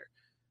next year.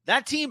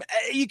 That team,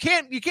 you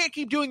can't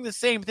keep doing the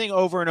same thing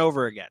over and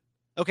over again.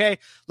 Okay?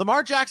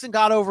 Lamar Jackson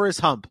got over his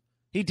hump.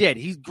 He did.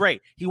 He's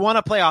great. He won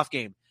a playoff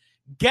game.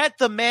 Get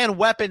the man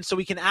weapons so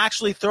he can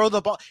actually throw the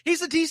ball.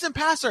 He's a decent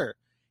passer.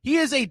 He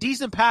is a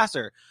decent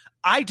passer.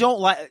 I don't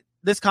like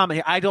this comment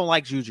here. I don't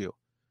like Juju.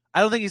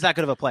 I don't think he's that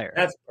good of a player.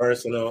 That's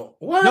personal.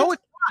 What? No,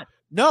 it's not.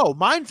 No,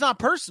 mine's not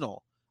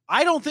personal.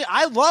 I don't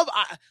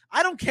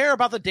care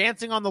about the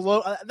dancing on the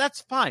low. That's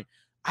fine.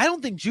 I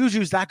don't think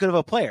Juju's that good of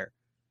a player.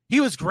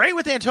 He was great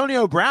with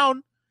Antonio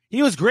Brown.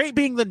 He was great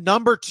being the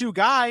number 2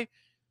 guy.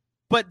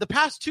 But the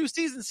past 2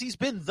 seasons, he's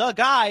been the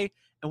guy.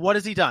 And what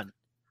has he done?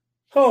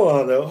 Hold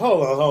on, though.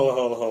 Hold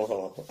on.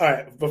 All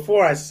right,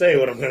 before I say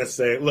what I'm going to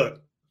say,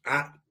 look,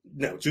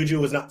 no, Juju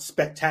was not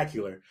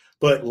spectacular.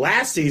 But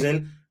last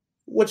season,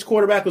 which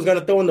quarterback was going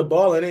to throw in the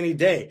ball on any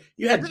day?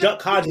 You had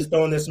Duck Hodges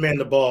throwing this man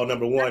the ball,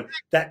 number one.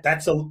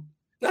 That's a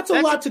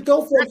lot to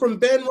go from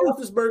Ben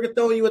Roethlisberger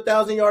throwing you a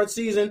 1,000-yard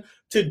season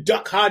to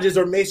Duck Hodges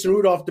or Mason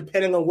Rudolph,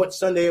 depending on what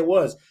Sunday it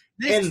was.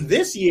 And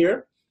this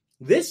year,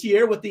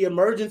 with the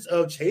emergence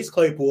of Chase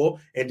Claypool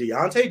and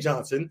Deontay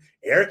Johnson,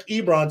 Eric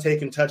Ebron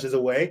taking touches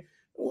away,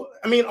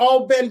 I mean,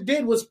 all Ben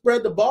did was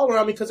spread the ball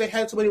around because they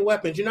had so many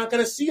weapons. You're not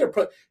going to see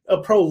a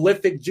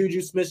prolific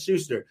Juju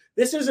Smith-Schuster.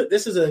 This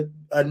is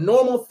a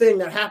normal thing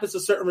that happens to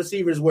certain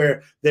receivers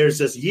where there's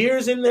just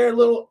years in their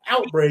little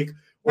outbreak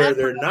where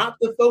they're not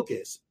the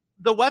focus.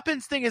 The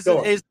weapons thing is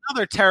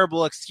another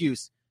terrible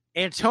excuse.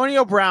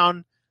 Antonio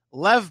Brown,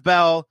 Lev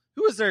Bell,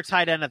 who was their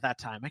tight end at that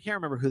time? I can't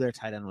remember who their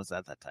tight end was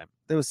at that time.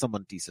 There was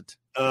someone decent.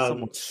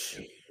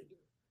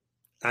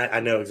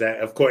 I know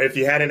exactly. Of course, if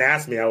you hadn't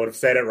asked me, I would have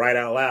said it right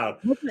out loud.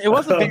 It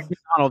wasn't Vance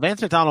McDonald.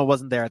 Vance McDonald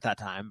wasn't there at that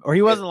time. Or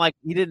he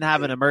didn't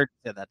have an emergency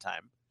at that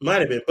time. Might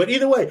have been. But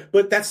either way,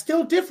 that's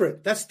still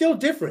different.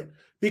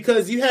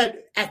 Because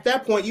at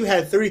that point, you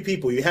had 3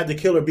 people. You had the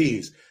killer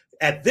bees.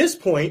 At this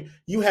point,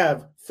 you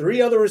have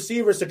 3 other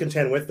receivers to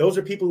contend with. Those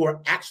are people who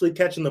are actually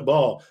catching the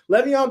ball.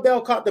 Le'Veon Bell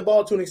caught the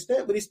ball to an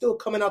extent, but he's still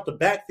coming out the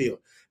backfield.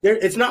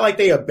 It's not like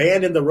they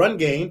abandoned the run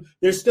game.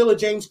 There's still a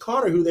James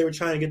Conner who they were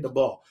trying to get the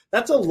ball.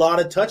 That's a lot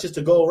of touches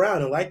to go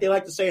around. And like they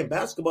like to say in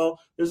basketball,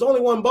 there's only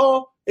one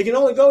ball. It can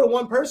only go to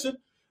one person.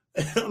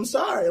 I'm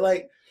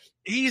sorry.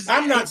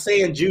 I'm not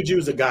saying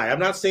Juju's a guy. I'm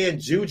not saying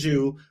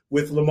Juju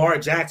with Lamar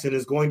Jackson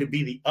is going to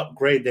be the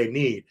upgrade they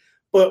need.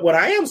 But what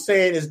I am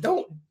saying is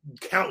don't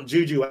count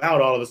Juju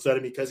out all of a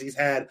sudden because he's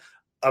had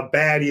a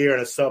bad year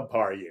and a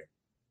subpar year.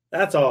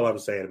 That's all I'm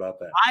saying about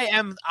that.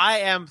 I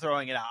am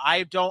throwing it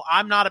out.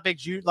 I'm not a big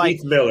Juju.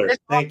 Heath Miller.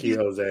 Thank you,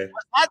 Jose.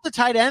 Was that the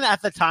tight end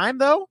at the time,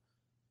 though?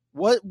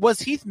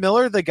 Was Heath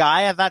Miller the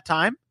guy at that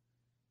time?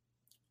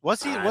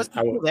 Was he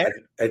there?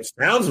 It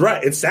sounds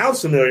right. It sounds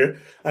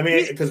familiar. I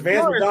mean, because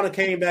Vance McDonald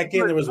came back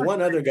in. There was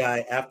one other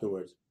guy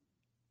afterwards.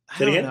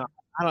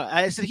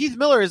 I said Heath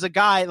Miller is a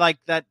guy like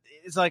that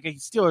is like a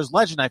Steelers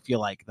legend. I feel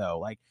like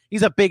though,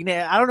 he's a big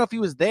name. I don't know if he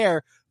was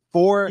there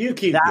for. You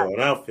keep going.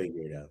 I'll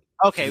figure it out.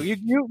 Okay,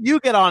 you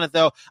get on it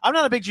though. I'm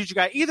not a big Juju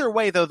guy either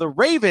way though. The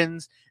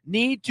Ravens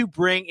need to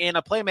bring in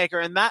a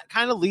playmaker, and that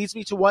kind of leads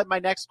me to what my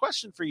next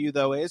question for you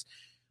though is: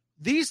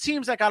 these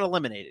teams that got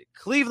eliminated,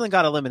 Cleveland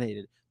got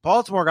eliminated,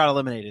 Baltimore got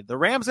eliminated, the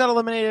Rams got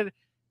eliminated,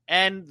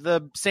 and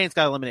the Saints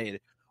got eliminated.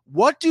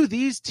 What do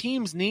these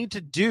teams need to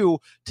do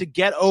to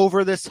get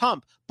over this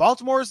hump?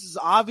 Baltimore's is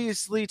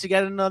obviously to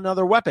get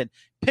another weapon.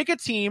 Pick a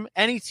team,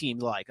 any team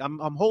you like. I'm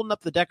holding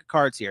up the deck of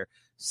cards here.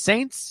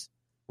 Saints,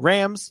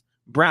 Rams,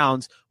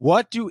 Browns.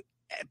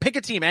 Pick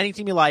a team, any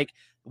team you like.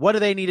 What do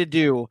they need to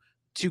do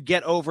to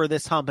get over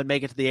this hump and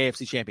make it to the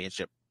AFC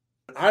Championship?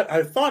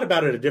 I thought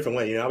about it a different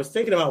way. I was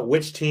thinking about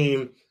which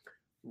team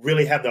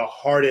really had the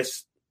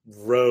hardest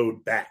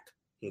road back.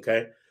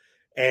 Okay.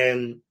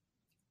 And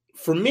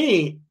for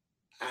me,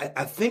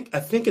 I think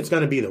it's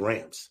going to be the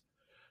Rams.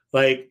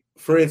 Like,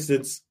 for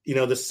instance,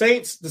 the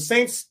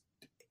Saints,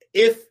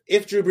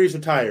 if Drew Brees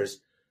retires,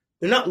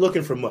 they're not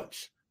looking for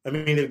much. I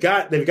mean, they've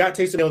got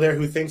Taysom Hill there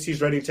who thinks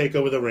he's ready to take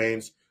over the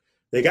reins.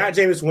 They got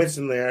Jameis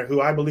Winston there,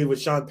 who I believe with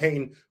Sean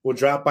Payton will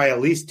drop by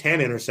at least 10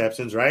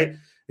 interceptions, right?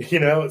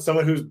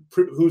 Someone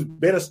who's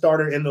been a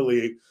starter in the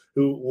league,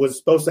 who was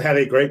supposed to have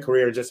a great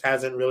career, just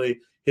hasn't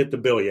really hit the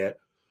bill yet.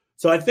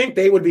 So I think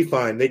they would be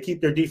fine. They keep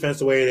their defense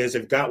the way it is.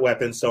 They've got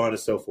weapons, so on and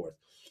so forth.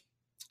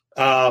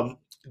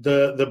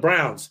 The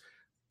Browns,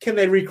 can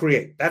they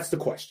recreate? That's the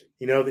question.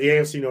 The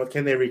AFC North,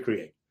 can they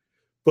recreate?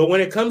 But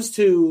when it comes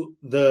to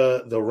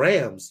the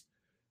Rams,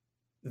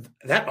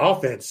 that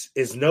offense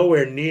is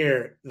nowhere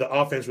near the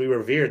offense we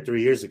revered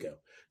 3 years ago.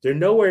 They're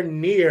nowhere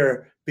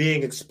near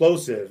being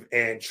explosive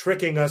and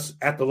tricking us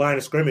at the line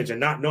of scrimmage and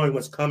not knowing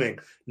what's coming.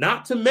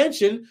 Not to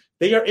mention,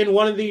 they are in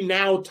one of the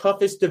now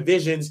toughest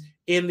divisions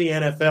in the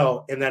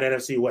NFL in that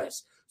NFC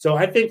West. So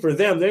I think for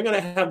them, they're going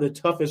to have the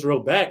toughest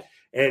road back.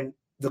 And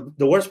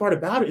the worst part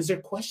about it is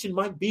their question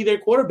might be their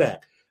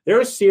quarterback. There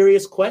are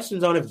serious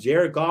questions on if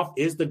Jared Goff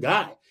is the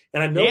guy.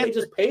 And I know they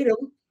just paid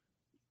him,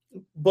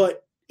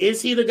 but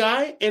is he the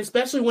guy? And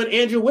especially when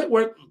Andrew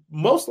Whitworth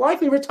most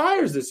likely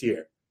retires this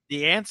year.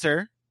 The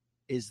answer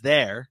is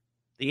there.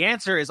 The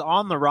answer is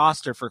on the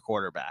roster for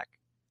quarterback.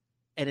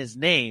 And his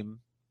name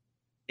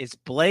is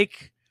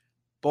Blake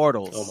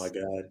Bortles. Oh, my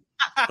God.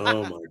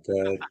 Oh, my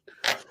God.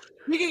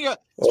 Speaking of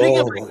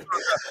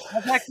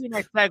that's actually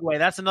my segue.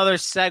 That's another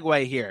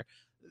segue here.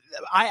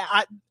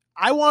 I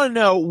want to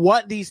know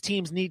what these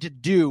teams need to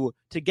do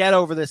to get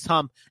over this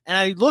hump. And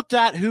I looked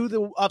at who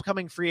the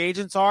upcoming free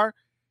agents are,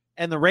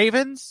 and the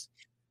Ravens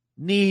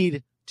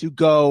need to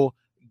go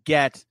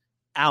get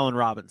Allen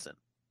Robinson.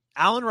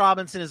 Allen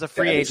Robinson is a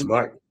free agent.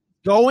 Smart.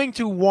 Going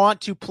to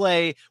want to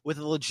play with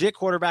a legit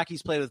quarterback.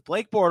 He's played with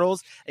Blake Bortles,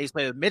 and he's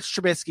played with Mitch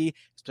Trubisky,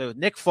 he's played with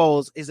Nick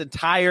Foles his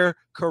entire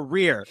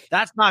career.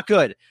 That's not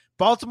good.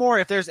 Baltimore,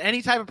 if there's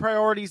any type of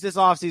priorities this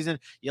offseason,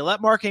 you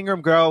let Mark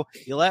Ingram go,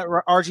 you let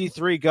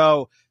RG3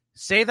 go,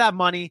 save that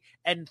money,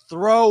 and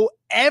throw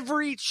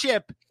every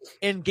chip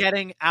in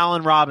getting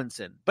Allen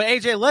Robinson. But,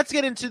 AJ, let's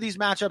get into these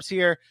matchups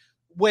here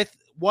with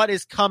what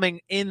is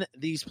coming in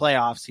these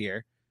playoffs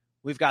here.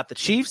 We've got the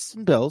Chiefs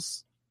and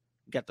Bills.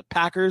 We've got the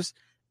Packers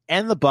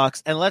and the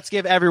Bucks. And let's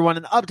give everyone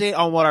an update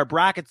on what our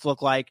brackets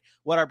look like.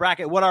 These are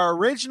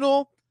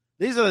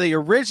the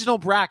original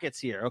brackets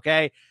here,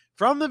 okay?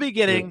 From the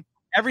beginning,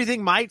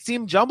 everything might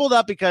seem jumbled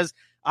up because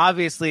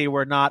obviously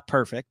we're not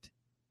perfect.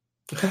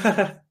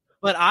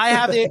 But I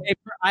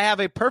have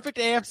a perfect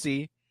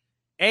AFC.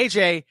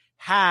 AJ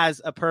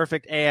has a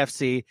perfect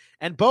AFC.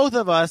 And both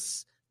of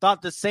us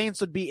thought the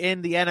Saints would be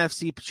in the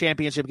NFC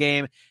Championship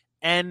game,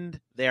 and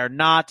they are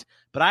not.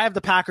 But I have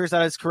the Packers,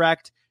 that is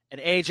correct, and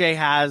AJ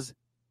has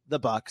the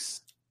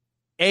Bucks.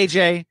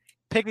 AJ,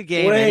 pick a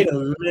game. Wait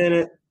a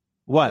minute.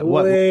 What?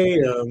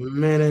 Wait a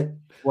minute.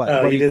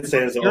 What? You did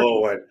say it was an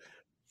old one.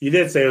 You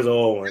did say it was an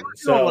old one.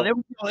 So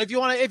if you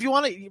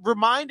want to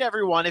remind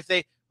everyone, if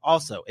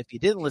you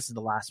didn't listen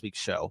to last week's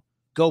show,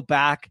 go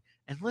back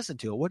and listen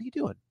to it. What are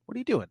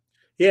you doing?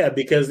 Yeah,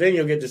 because then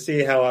you'll get to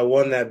see how I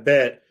won that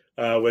bet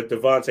with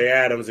Davante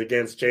Adams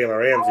against Jalen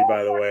Ramsey,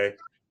 by the way.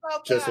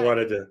 Just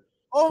wanted to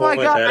point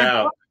that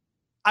out.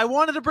 I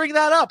wanted to bring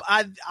that up.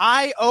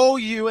 I owe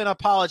you an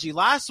apology.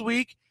 Last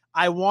week,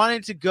 I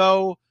wanted to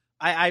go.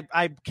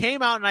 I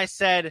came out and I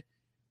said,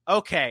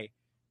 okay,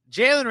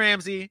 Jalen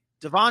Ramsey,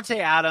 Davante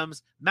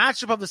Adams,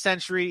 matchup of the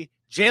century.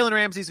 Jalen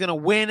Ramsey's going to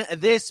win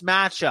this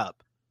matchup.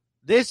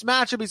 This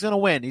matchup he's going to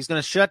win. He's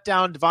going to shut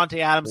down Davante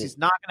Adams. He's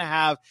not going to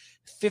have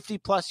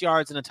 50-plus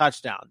yards and a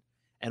touchdown.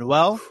 And,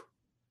 well,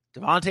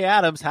 Davante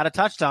Adams had a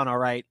touchdown, all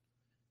right,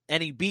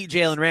 and he beat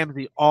Jalen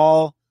Ramsey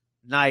all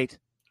night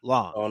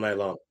long. All night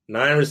long.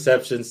 9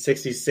 receptions,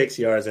 66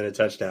 yards, and a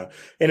touchdown.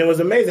 And it was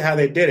amazing how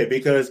they did it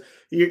because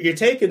you're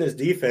taking this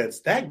defense,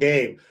 that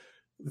game,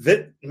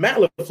 that Matt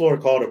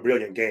LaFleur called a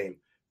brilliant game.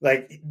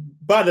 Like,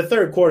 by the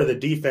third quarter, the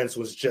defense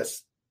was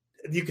just,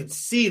 you could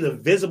see the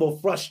visible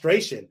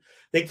frustration.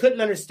 They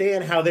couldn't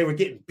understand how they were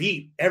getting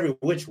beat every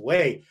which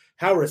way,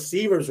 how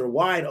receivers were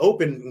wide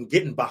open and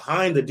getting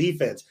behind the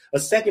defense. A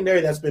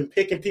secondary that's been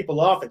picking people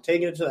off and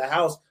taking it to the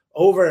house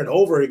over and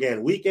over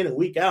again, week in and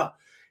week out.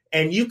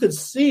 And you could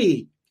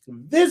see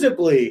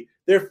visibly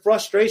their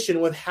frustration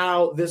with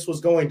how this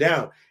was going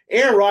down.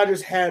 Aaron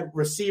Rodgers had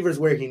receivers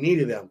where he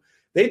needed them.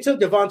 They took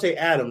Davante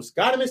Adams,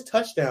 got him his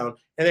touchdown,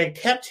 and then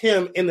kept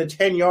him in the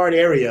 10-yard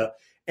area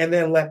and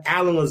then let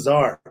Allen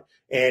Lazard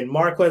and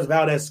Marquez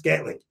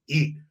Valdez-Scantling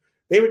eat.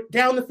 They were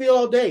down the field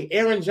all day.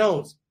 Aaron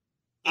Jones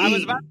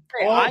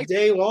all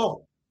day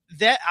long.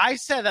 That I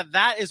said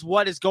that is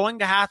what is going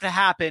to have to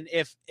happen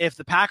if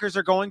the Packers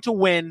are going to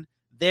win.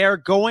 They're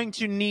going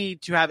to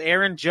need to have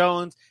Aaron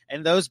Jones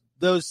and those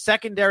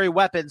secondary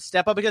weapons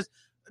step up because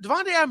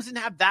Davante Adams didn't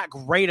have that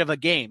great of a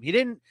game.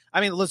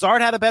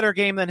 Lazard had a better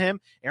game than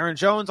him. Aaron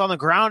Jones on the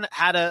ground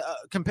had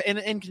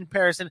in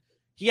comparison,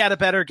 he had a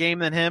better game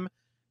than him.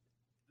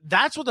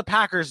 That's what the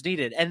Packers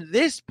needed. And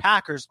this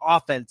Packers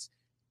offense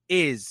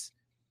is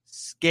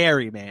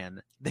scary,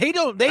 man. I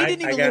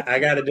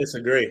got to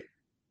disagree.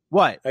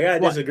 What? I got to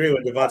disagree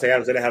with Davante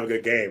Adams didn't have a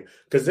good game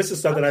because this is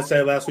something I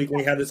said last week when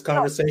we had this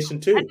conversation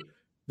too.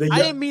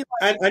 I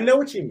know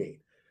what you mean.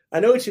 I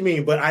know what you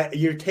mean, but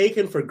you're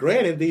taking for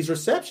granted these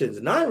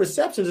receptions. 9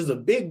 receptions is a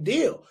big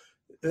deal.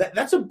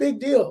 That's a big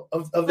deal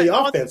of the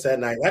offense that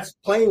night. That's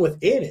playing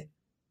within it.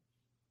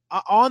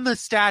 On the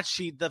stat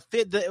sheet,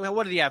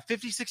 what did he have?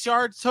 56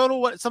 yards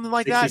total? Something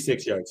like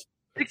 66 yards.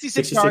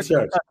 66 yards.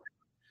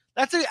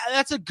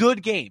 That's a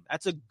good game.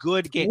 That's a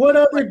good game. What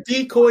other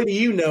decoy do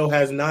you know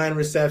has 9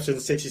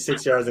 receptions,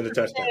 66 yards, and a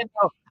touchdown?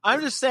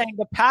 I'm just saying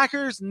the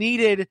Packers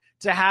needed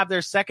to have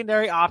their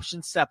secondary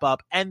options step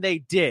up, and they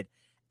did.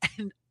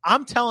 And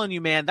I'm telling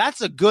you, man,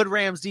 that's a good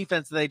Rams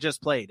defense that they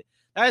just played.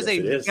 That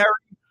is very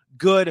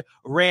good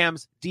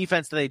Rams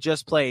defense that they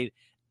just played.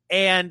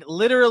 And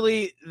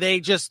literally,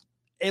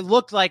 it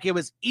looked like it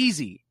was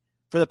easy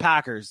for the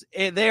Packers.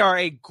 They are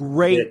a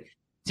great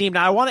team.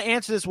 Now, I want to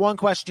answer this one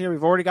question here.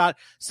 We've already got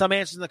some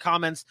answers in the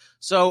comments.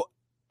 So,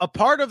 a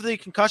part of the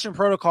concussion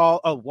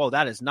protocol. Oh, whoa,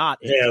 that is not.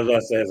 Yeah, I was about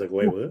to say, I was like,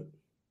 wait, what?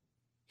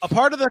 A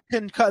part of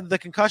the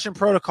concussion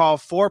protocol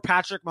for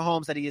Patrick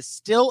Mahomes that he is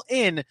still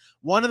in,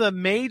 one of the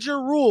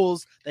major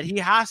rules that he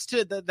has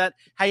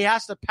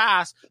to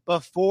pass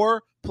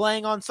before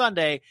playing on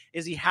Sunday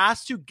is he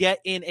has to get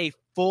in a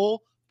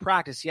full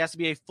practice. He has to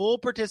be a full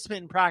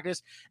participant in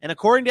practice. And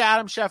according to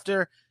Adam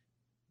Schefter,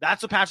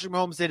 that's what Patrick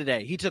Mahomes did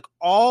today. He took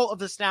all of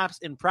the snaps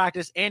in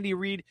practice. Andy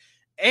Reid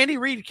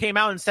came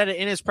out and said it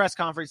in his press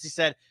conference. He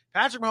said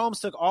Patrick Mahomes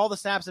took all the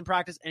snaps in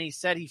practice, and he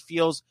said he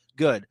feels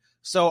good.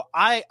 So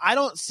I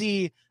don't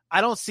see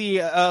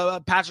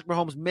Patrick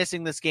Mahomes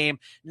missing this game.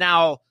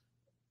 Now,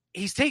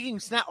 he's taking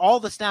all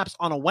the snaps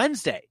on a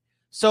Wednesday.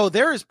 So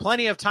there is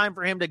plenty of time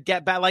for him to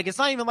get back. Like, it's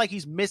not even like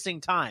he's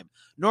missing time.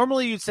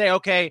 Normally you'd say,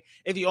 okay,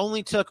 if he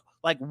only took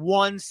like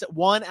one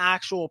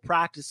actual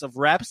practice of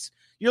reps,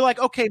 you're like,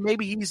 okay,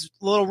 maybe he's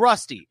a little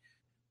rusty.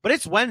 But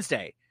it's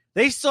Wednesday.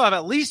 They still have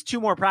at least 2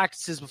 more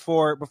practices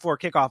before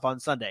kickoff on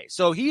Sunday.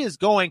 So he is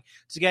going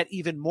to get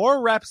even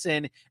more reps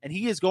in, and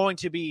he is going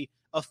to be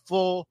a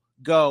full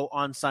go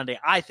on Sunday,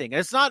 I think.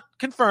 It's not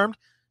confirmed.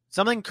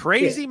 Something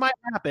crazy might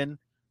happen,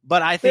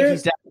 but I think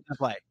he's definitely going to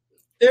play.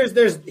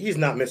 He's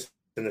not missing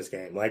this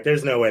game. Like,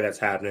 there's no way that's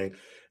happening.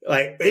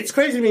 Like, it's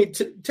crazy to me.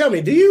 Tell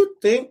me, do you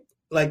think,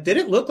 like, did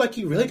it look like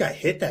he really got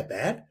hit that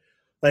bad?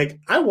 Like,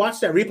 I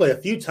watched that replay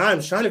a few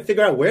times trying to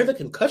figure out where the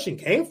concussion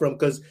came from,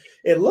 because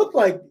it looked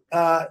like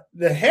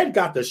the head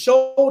got the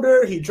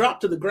shoulder. He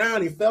dropped to the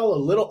ground. He fell a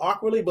little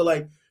awkwardly, but,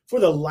 like, for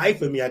the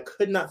life of me, I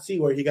could not see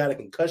where he got a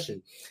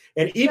concussion.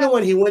 And even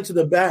when he went to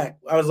the back,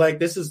 I was like,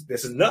 this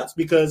is nuts,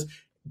 because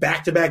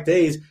back-to-back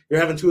days, you're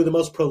having 2 of the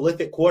most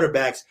prolific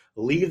quarterbacks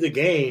leave the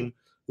game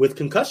with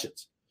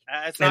concussions.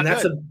 That's on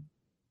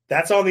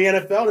the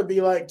NFL to be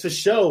like, to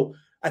show.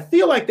 I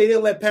feel like they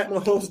didn't let Pat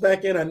Mahomes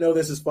back in. I know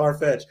this is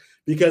far-fetched,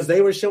 because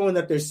they were showing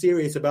that they're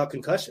serious about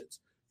concussions.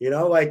 You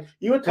know, like,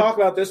 you would talk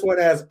about this one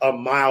as a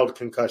mild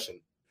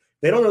concussion.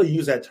 They don't really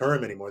use that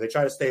term anymore. They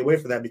try to stay away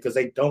from that because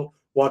they don't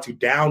want to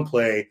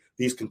downplay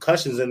these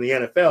concussions in the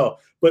NFL.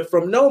 But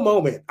from no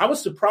moment, I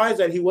was surprised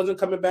that he wasn't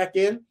coming back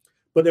in,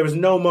 but there was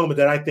no moment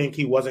that I think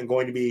he wasn't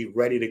going to be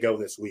ready to go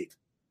this week.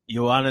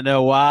 You want to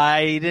know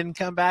why he didn't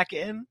come back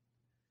in?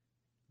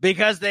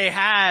 Because they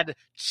had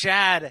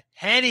Chad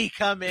Henne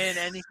come in,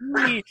 and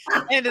he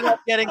ended up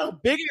getting the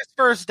biggest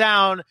first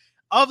down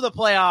of the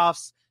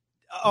playoffs.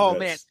 Oh,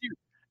 man.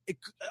 Dude,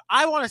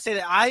 I want to say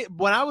that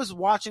when I was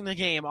watching the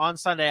game on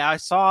Sunday, I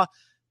saw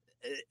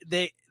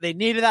they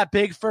needed that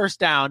big first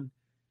down,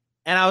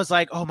 and I was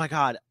like, oh, my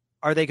God,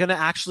 are they going to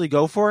actually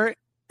go for it?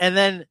 And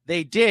then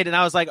they did, and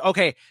I was like,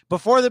 okay,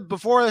 before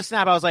the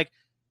snap, I was like,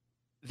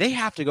 they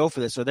have to go for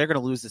this or they're going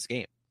to lose this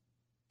game.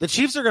 The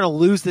Chiefs are going to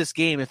lose this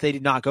game if they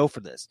did not go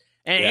for this.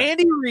 And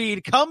Andy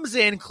Reid comes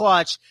in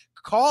clutch,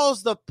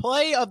 calls the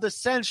play of the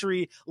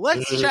century,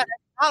 lets Chad,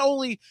 not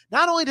only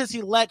does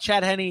he let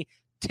Chad Henne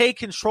take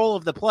control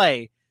of the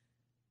play,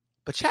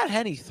 but Chad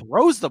Henne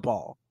throws the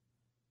ball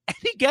and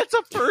he gets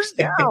a first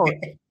down.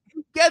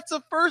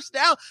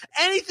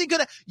 Anything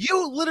could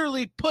you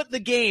literally put the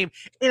game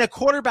in a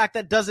quarterback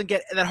that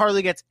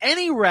hardly gets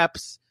any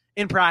reps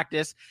in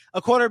practice,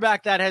 a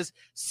quarterback that has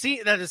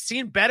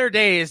seen better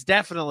days,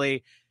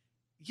 definitely.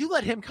 You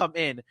let him come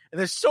in, and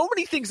there's so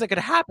many things that could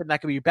happen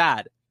that could be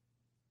bad,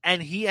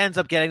 and he ends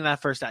up getting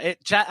that first down.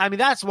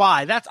 That's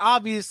why. That's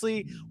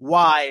obviously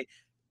why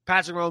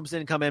Patrick Mahomes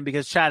didn't come in,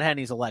 because Chad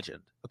Henne's a legend.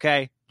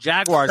 Okay,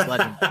 Jaguars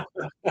legend.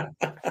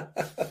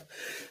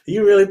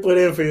 You really put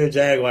in for your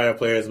Jaguar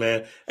players,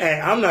 man. Hey,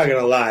 I'm not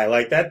gonna lie.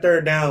 Like, that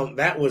third down,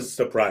 that was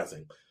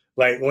surprising.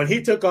 Like, when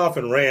he took off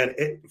and ran,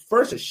 it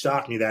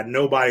shocked me that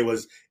nobody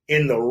was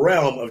in the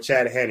realm of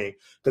Chad Henne.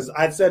 Because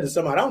I said to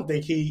somebody, I don't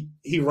think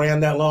he ran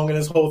that long in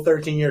his whole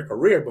 13-year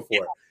career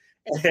before.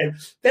 And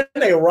then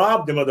they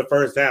robbed him of the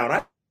first down.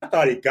 I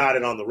thought he got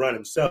it on the run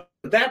himself.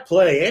 But that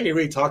play, Andy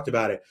Reid talked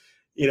about it.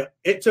 You know,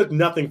 it took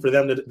nothing for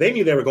them to – they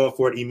knew they were going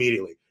for it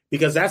immediately,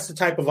 because that's the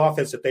type of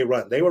offense that they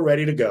run. They were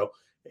ready to go.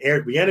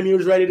 Eric Bieniemy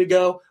was ready to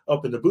go.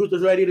 Up in the booth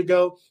was ready to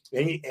go.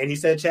 And he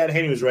said Chad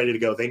Henne was ready to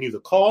go. They knew the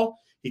call.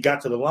 He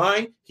got to the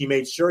line. He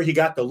made sure he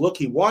got the look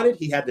he wanted.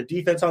 He had the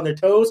defense on their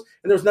toes,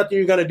 and there was nothing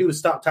you're going to do to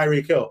stop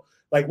Tyreek Hill.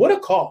 Like, what a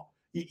call.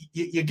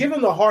 You give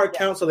them the hard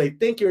count, so they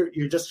think you're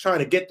just trying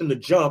to get them to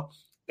jump.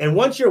 And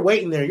once you're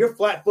waiting there, you're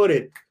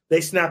flat-footed, they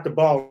snap the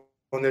ball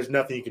when there's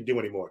nothing you can do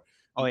anymore.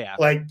 Oh, yeah.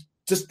 Like,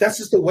 that's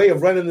just the way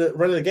of running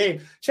the game.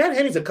 Chad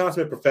Henne's a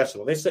consummate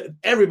professional. They said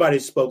everybody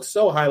spoke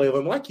so highly of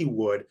him, like he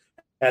would,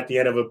 at the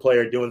end of a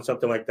player doing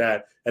something like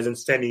that, as in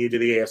sending you to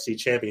the AFC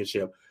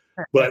Championship.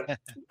 But,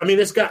 I mean,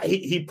 this guy,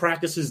 he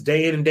practices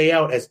day in and day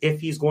out as if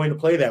he's going to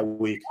play that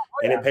week,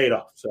 and it paid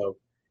off.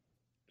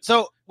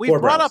 So we've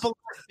brought up a lot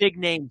of big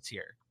names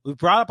here.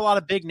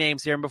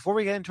 And before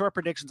we get into our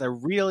predictions, I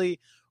really,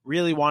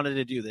 really wanted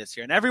to do this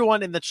here. And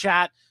everyone in the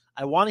chat,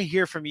 I want to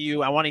hear from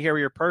you. I want to hear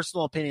your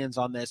personal opinions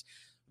on this.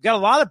 We've got a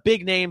lot of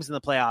big names in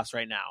the playoffs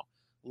right now.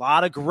 A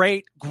lot of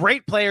great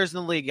players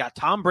in the league. You got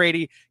Tom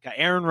Brady, got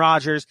Aaron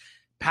Rodgers,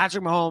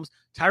 Patrick Mahomes,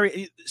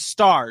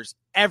 stars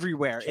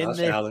everywhere.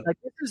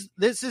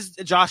 This is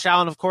Josh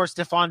Allen, of course,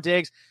 Stephon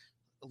Diggs.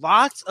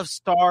 Lots of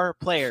star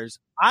players.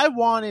 I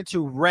wanted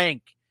to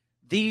rank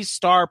these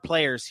star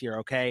players here,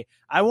 okay?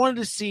 I wanted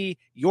to see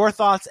your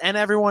thoughts and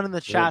everyone in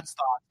the chat's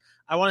thoughts.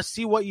 I want to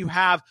see what you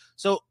have.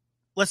 So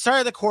let's start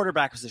at the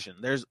quarterback position.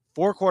 There's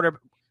 5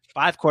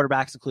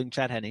 quarterbacks, including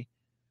Chad Henne.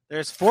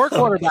 There's 4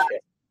 quarterbacks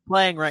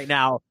playing right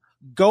now.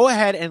 Go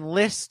ahead and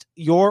list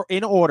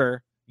in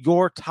order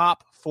your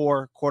top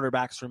 4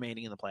 quarterbacks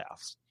remaining in the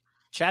playoffs.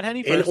 Chad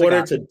Henne first.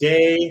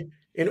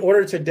 In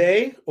order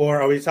today,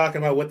 or are we talking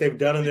about what they've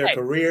done in their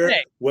career,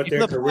 what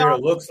their career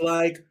looks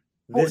like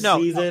this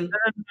season?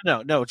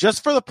 No.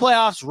 Just for the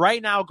playoffs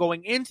right now,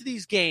 going into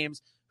these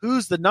games,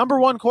 who's the number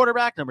 1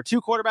 quarterback, number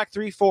 2 quarterback,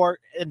 3, 4,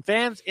 and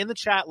fans in the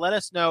chat, let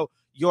us know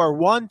your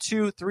 1,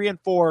 2, 3, and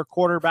 4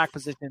 quarterback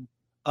position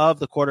of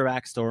the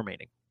quarterbacks still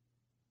remaining.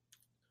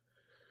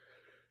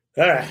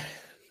 All right.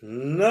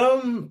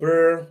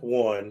 Number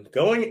 1,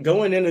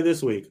 going into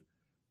this week,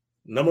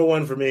 number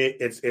 1 for me,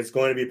 it's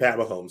going to be Pat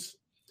Mahomes.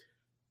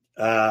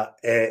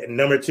 And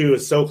number 2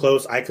 is so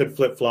close I could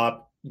flip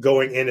flop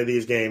going into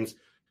these games.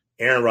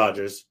 Aaron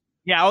Rodgers.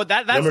 Yeah,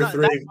 that's number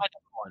 3. That's my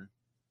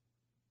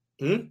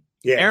number 1.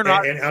 Yeah, Aaron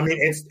Rodgers. And I mean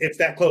it's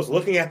that close.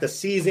 Looking at the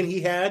season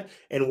he had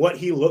and what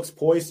he looks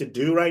poised to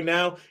do right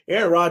now,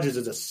 Aaron Rodgers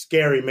is a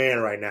scary man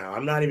right now.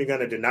 I'm not even going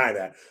to deny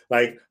that.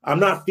 Like, I'm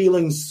not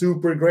feeling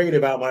super great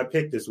about my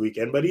pick this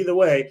weekend, but either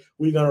way,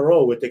 we're going to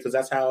roll with it because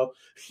that's how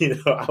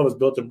I was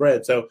built and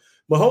bred. So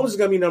Mahomes is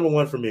going to be number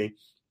 1 for me.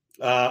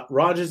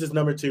 Rodgers is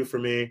number 2 for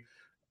me.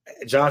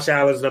 Josh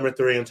Allen's number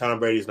 3, and Tom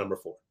Brady's number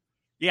 4.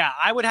 Yeah,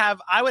 I would have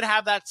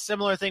that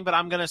similar thing, but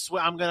I'm gonna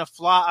flip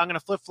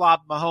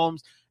flop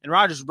Mahomes and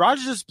Rodgers.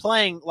 Rodgers is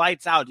playing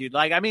lights out, dude.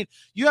 Like, I mean,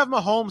 you have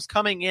Mahomes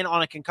coming in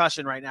on a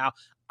concussion right now.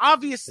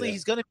 Obviously,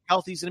 he's gonna be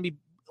healthy. He's gonna be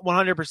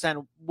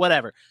 100%,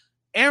 whatever.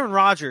 Aaron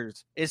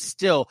Rodgers is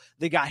still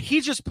the guy.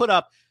 He just put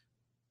up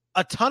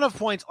a ton of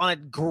points on a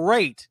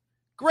great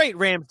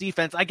Rams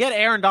defense. I get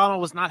Aaron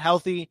Donald was not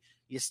healthy.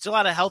 You still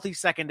had a healthy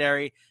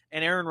secondary,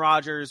 and Aaron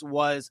Rodgers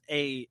was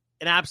an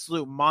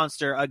absolute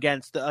monster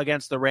against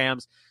the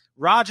Rams.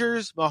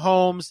 Rodgers,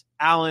 Mahomes,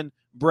 Allen,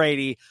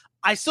 Brady.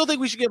 I still think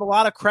we should give a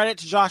lot of credit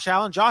to Josh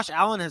Allen. Josh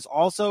Allen has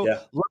also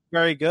looked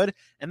very good,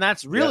 and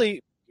that's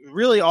really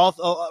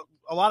all.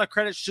 A lot of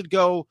credit should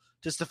go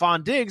to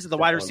Stephon Diggs at the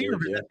wide receiver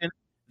position. Yeah.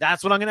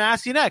 That's what I'm going to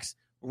ask you next.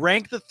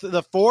 Rank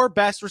the 4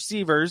 best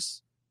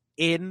receivers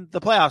in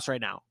the playoffs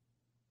right now.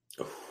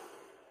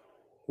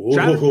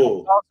 Travis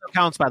also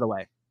counts, by the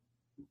way.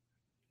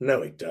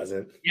 No, he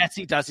doesn't. Yes,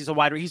 he does.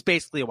 He's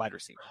basically a wide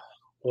receiver.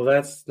 Well,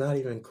 that's not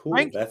even cool.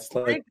 That's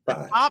like the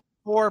top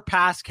 4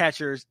 pass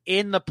catchers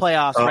in the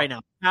playoffs right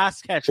now.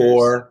 Pass catchers.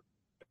 4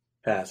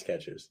 pass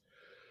catchers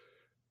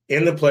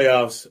in the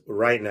playoffs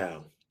right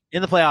now.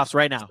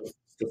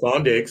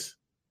 Stephon Diggs,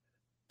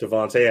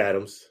 Davante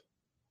Adams,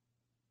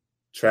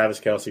 Travis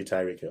Kelce,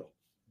 Tyreek Hill.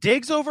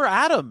 Diggs over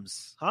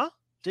Adams, huh?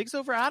 Diggs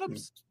over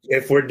Adams?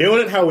 If we're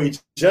doing it how we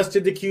just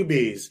did the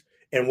QBs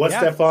and what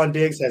Stephon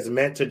Diggs has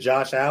meant to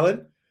Josh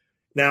Allen,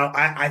 now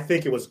I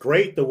think it was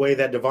great the way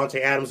that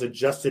Davante Adams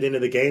adjusted into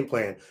the game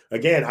plan.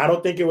 Again, I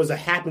don't think it was a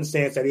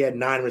happenstance that he had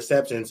 9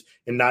 receptions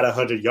and not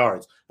 100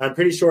 yards. I'm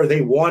pretty sure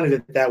they wanted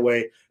it that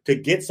way to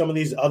get some of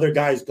these other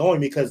guys going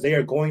because they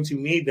are going to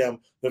need them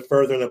the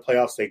further in the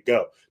playoffs they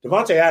go.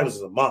 Davante Adams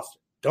is a monster.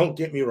 Don't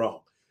get me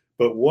wrong.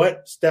 But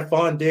what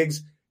Stephon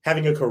Diggs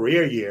having a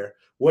career year,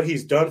 what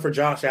he's done for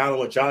Josh Allen,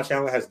 what Josh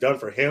Allen has done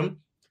for him.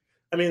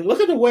 I mean, look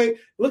at the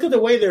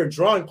way they're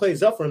drawing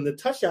plays up for him. The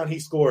touchdown he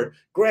scored.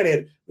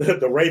 Granted,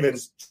 the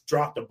Ravens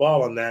dropped the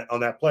ball on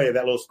that play,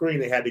 that little screen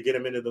they had to get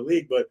him into the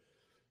league. But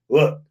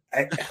look,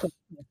 I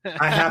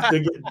have to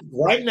get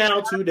right now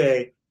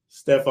today,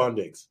 Stephon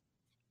Diggs.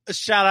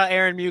 Shout out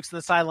Aaron Mukes in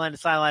the Sideline to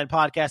Sideline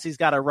podcast. He's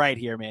got it right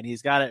here, man.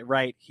 He's got it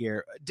right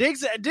here.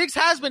 Diggs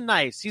has been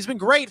nice. He's been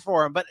great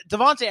for him, but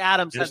Davante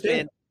Adams has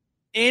been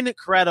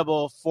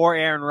incredible for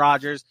Aaron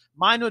Rodgers.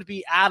 Mine would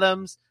be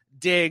Adams,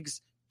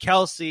 Diggs,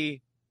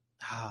 Kelce.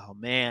 Oh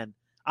man,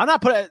 I'm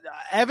not putting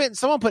Evans.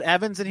 Someone put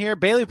Evans in here.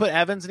 Bailey put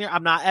Evans in here.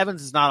 I'm not.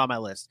 Evans is not on my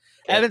list.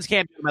 Okay. Evans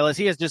can't be on my list.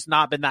 He has just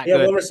not been that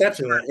good. One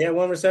reception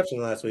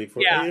last week.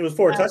 It was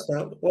 4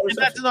 touchdowns.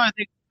 That's another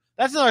thing.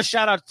 That's another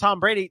shout out to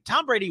Tom Brady.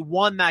 Tom Brady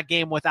won that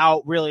game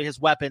without really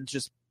his weapons,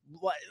 just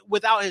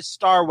without his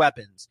star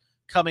weapons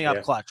coming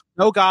up clutch.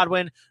 No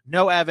Godwin,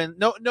 no Evans,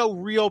 no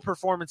real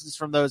performances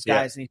from those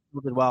guys, and he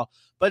still did well.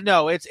 But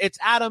no, it's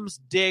Adams,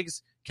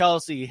 Diggs,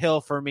 Kelce,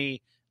 Hill for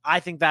me. I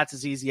think that's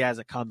as easy as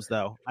it comes,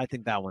 though. I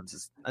think that one's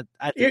just.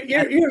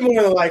 You're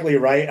more than likely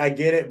right. I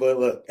get it, but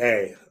look,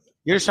 hey,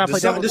 you're just trying to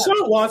play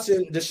Deshaun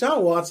Watson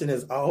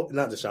is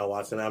not Deshaun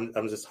Watson.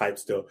 I'm just hyped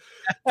still.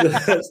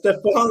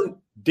 Stephon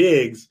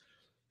Diggs,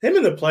 him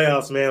in the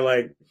playoffs, man.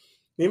 Like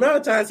the amount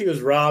of times he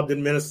was robbed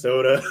in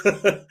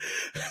Minnesota,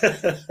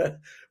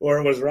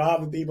 or was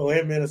robbing people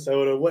in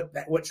Minnesota.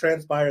 What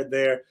transpired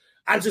there?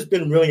 I've just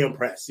been really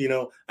impressed. You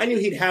know, I knew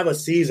he'd have a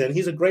season.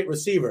 He's a great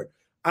receiver.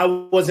 I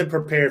wasn't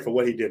prepared for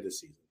what he did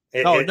this season.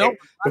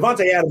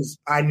 Devontae Adams,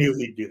 I knew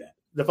he'd do that.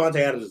 Devontae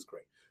Adams is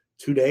great.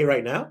 Today,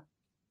 right now,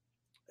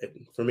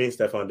 for me,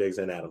 Stephon Diggs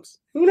and Adams.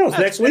 Who knows?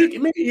 Next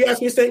week, maybe you ask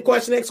me the same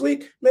question next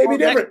week. Maybe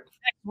different.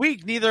 Next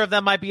week, neither of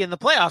them might be in the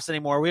playoffs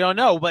anymore. We don't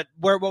know. But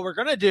what we're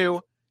going to do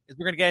is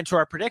we're going to get into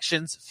our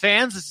predictions.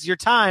 Fans, this is your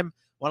time.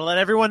 Want to let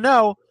everyone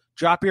know.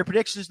 Drop your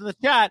predictions in the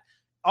chat.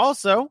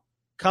 Also,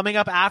 coming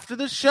up after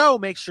the show,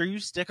 make sure you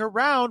stick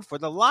around for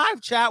the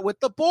live chat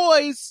with the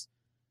boys.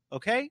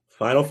 Okay?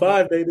 Final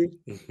five, baby.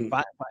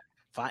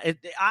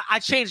 I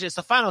changed it. It's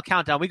the final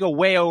countdown. We go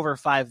way over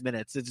 5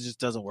 minutes. It just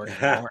doesn't work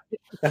anymore.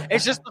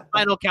 It's just the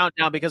final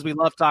countdown because we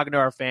love talking to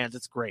our fans.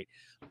 It's great.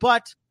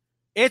 But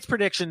it's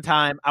prediction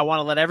time. I want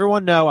to let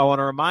everyone know. I want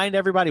to remind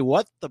everybody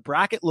what the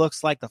bracket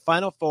looks like. The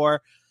Final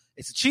Four.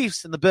 It's the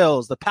Chiefs and the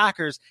Bills, the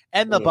Packers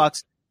and the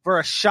Bucks for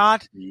a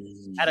shot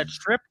at a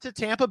trip to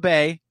Tampa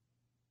Bay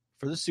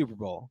for the Super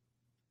Bowl.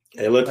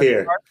 Hey, look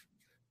here.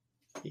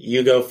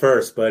 You go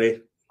first,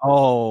 buddy.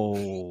 Oh,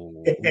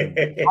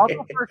 I'll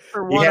go first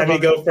for one. You had me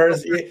go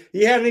first.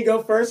 You had me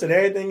go first, and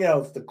everything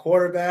else—the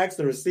quarterbacks,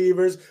 the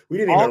receivers. We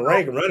didn't even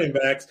rank running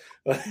backs.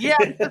 Yeah,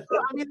 I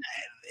mean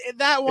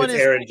that one is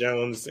Aaron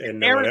Jones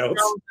and no one else.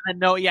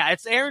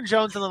 It's Aaron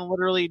Jones and then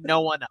literally no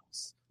one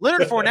else.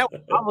 Leonard Fournette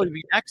would probably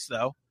be next,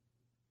 though.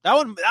 That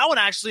one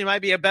actually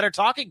might be a better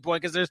talking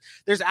point because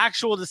there's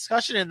actual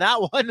discussion in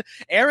that one.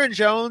 Aaron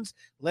Jones,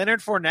 Leonard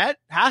Fournette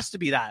has to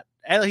be that.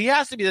 He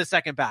has to be the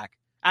second back.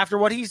 After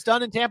what he's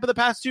done in Tampa the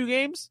past 2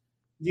 games?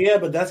 Yeah,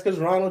 but that's because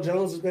Ronald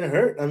Jones has been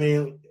hurt. I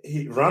mean,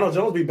 Ronald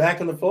Jones will be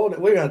back in the fold.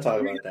 We're going to talk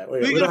about that.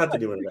 We don't have to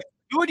do anything.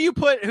 Who would you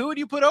put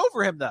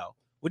over him, though?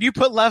 Would you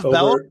put Lev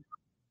Bell?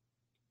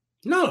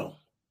 No.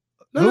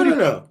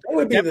 That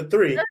would be the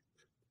 3.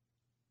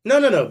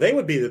 No. They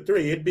would be the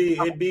 3. It'd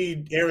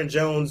be Aaron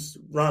Jones,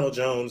 Ronald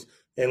Jones,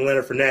 and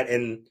Leonard Fournette,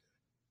 and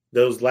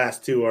those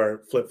last 2 are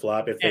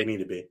flip-flop if they need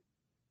to be.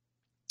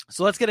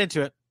 So let's get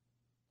into it.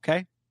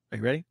 Okay? Are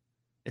you ready?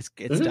 It's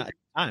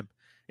time.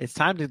 It's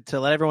time to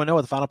let everyone know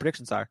what the final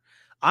predictions are.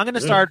 I'm going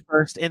to start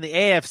first in the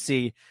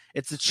AFC.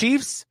 It's the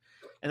Chiefs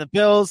and the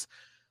Bills.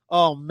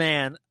 Oh,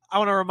 man. I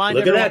want to remind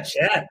everyone.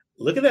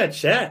 Look at that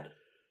chat.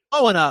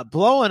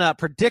 Blowing up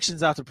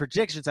predictions after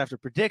predictions after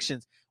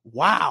predictions.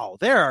 Wow.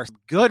 There are some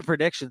good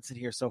predictions in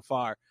here so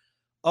far.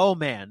 Oh,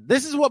 man.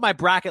 This is what my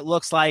bracket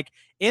looks like.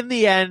 In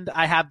the end,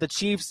 I have the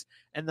Chiefs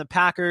and the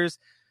Packers.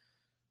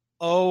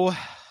 Oh,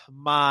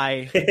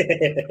 my.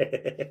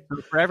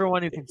 For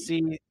everyone who can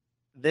see,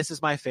 this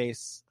is my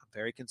face. I'm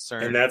very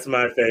concerned. And that's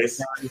my face.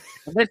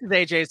 And this is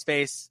AJ's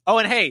face. Oh,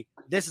 and hey,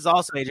 this is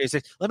also AJ's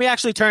face. Let me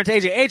actually turn to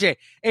AJ.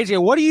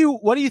 AJ, what do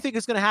you think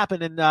is going to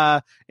happen in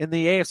the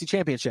AFC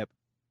Championship?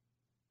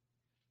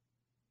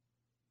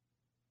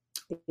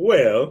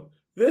 Well,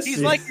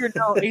 he's like your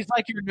gnome.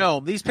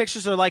 These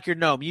pictures are like your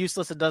gnome,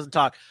 useless and doesn't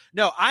talk.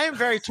 No, I am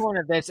very torn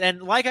of this.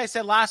 And like I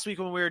said last week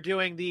when we were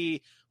doing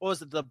the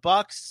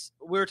Bucks,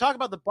 we were talking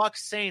about the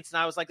Bucks Saints,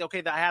 and I was like,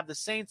 okay, I have the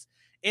Saints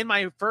in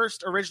my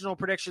first original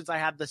predictions. I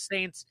have the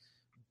Saints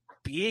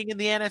being in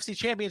the NFC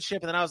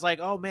Championship, and then I was like,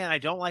 oh man, I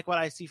don't like what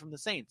I see from the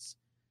Saints.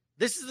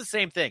 This is the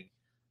same thing.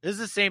 This is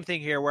the same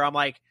thing here where I'm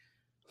like,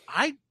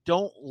 I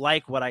don't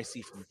like what I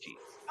see from the Chiefs.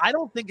 I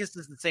don't think this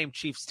is the same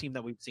Chiefs team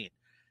that we've seen.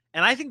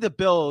 And I think the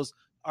Bills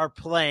are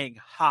playing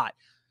hot.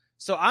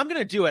 So I'm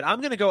going to do it. I'm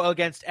going to go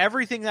against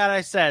everything that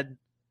I said,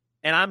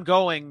 and I'm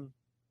going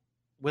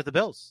with the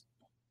Bills.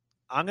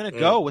 I'm going to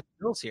go with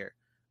the Bills here.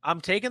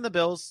 I'm taking the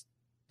Bills.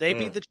 They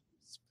beat the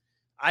Chiefs.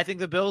 I think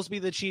the Bills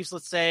beat the Chiefs,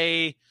 let's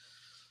say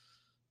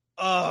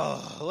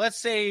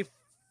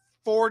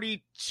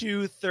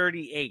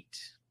 42-38.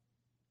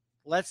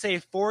 Let's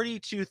say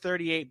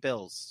 42-38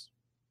 Bills.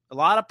 A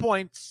lot of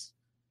points.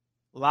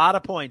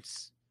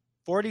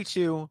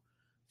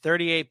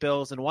 42-38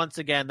 Bills. And once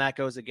again, that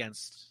goes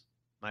against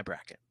my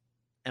bracket.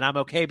 And I'm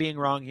okay being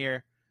wrong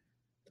here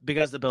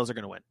because the Bills are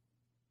going to win.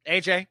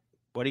 AJ,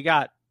 what do you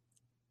got?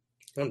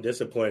 I'm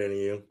disappointed in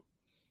you.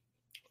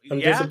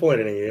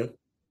 Disappointed in you.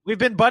 We've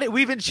been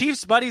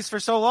Chiefs buddies for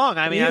so long.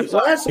 I mean, it's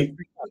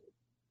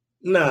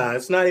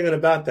not even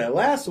about that.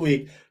 Last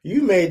week,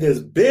 you made this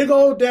big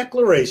old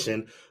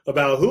declaration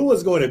about who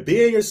was going to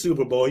be in your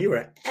Super Bowl. You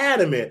were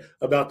adamant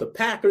about the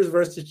Packers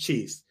versus the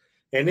Chiefs.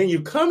 And then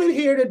you come in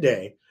here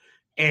today,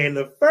 and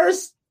the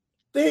first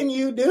thing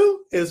you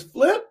do is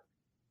flip.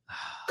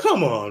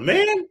 Come on,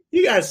 man!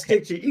 You gotta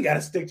stick to your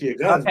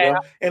guns, bro.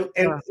 And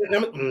no.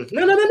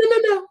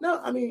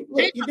 I mean,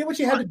 look, you did what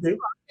you had to do.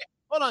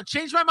 Hold on,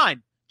 change my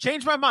mind.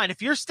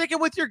 If you're sticking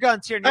with your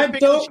guns here, I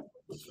don't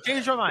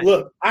Changed my mind.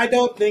 Look, I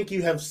don't think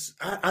you've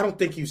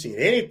seen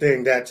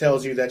anything that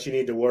tells you that you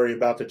need to worry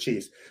about the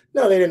Chiefs.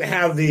 No, they didn't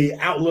have the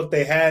outlook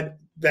they had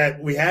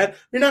that we had.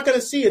 You're not going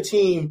to see a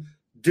team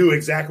do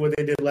exactly what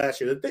they did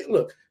last year.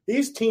 Look,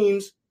 these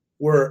teams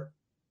were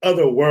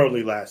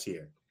otherworldly last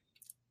year.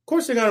 Of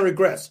course, they're going to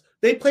regress.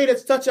 They played at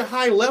such a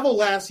high level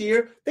last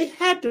year, they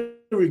had to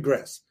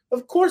regress.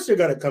 Of course, they're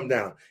going to come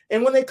down.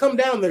 And when they come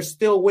down, they're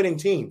still winning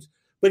teams.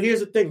 But here's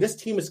the thing. This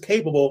team is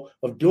capable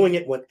of doing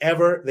it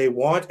whenever they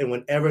want and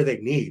whenever they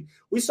need.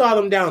 We saw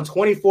them down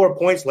 24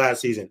 points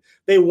last season.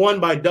 They won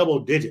by double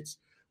digits.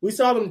 We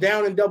saw them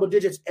down in double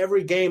digits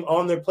every game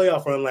on their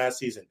playoff run last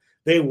season.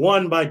 They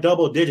won by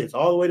double digits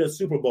all the way to the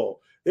Super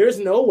Bowl. There's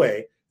no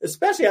way,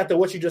 especially after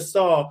what you just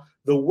saw,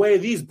 the way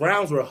these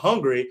Browns were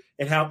hungry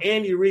and how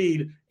Andy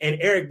Reid and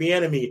Eric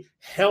Bieniemy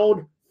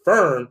held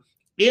firm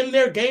in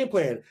their game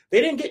plan.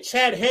 They didn't get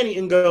Chad Henne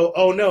and go,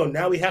 oh, no,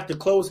 now we have to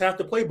close half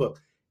the playbook.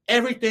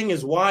 Everything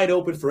is wide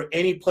open for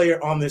any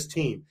player on this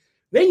team.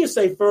 Then you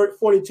say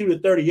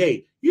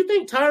 42-38. You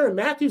think Tyrann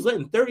Mathieu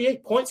letting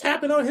 38 points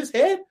happen on his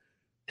head?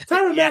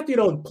 Tyrann Mathieu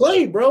don't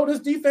play, bro. This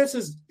defense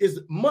is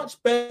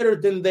much better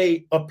than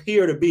they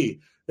appear to be.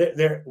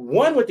 They're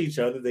one with each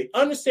other. They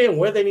understand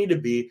where they need to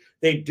be.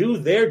 They do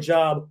their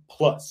job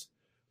plus.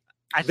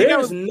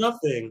 There's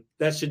nothing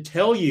that should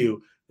tell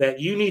you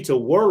that you need to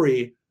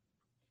worry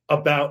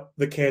about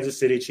the Kansas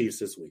City Chiefs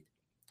this week.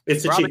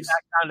 It's the Chiefs.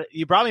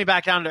 You brought me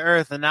back down to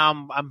earth, and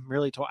now I'm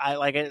really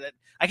I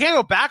can't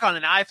go back on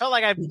it now. I felt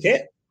like You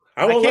can't.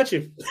 I won't let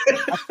you.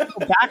 I can't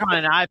go back on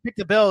it now. I picked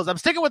the Bills. I'm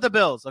sticking with the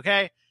Bills,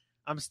 okay?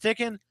 I'm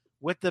sticking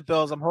with the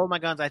Bills. I'm holding my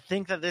guns. I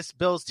think that this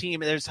Bills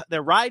team,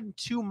 they're riding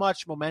too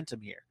much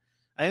momentum here.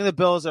 I think the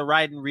Bills are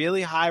riding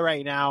really high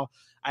right now.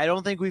 I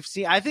think we've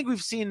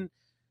seen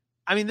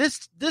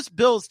this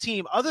Bills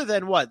team, other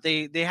than what?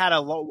 They had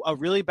a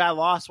really bad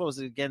loss, what was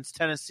it, against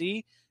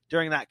Tennessee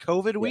during that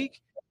COVID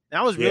week?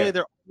 That was really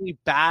their only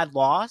bad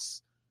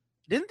loss.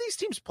 Didn't these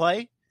teams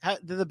play?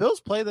 Did the Bills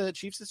play the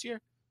Chiefs this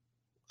year?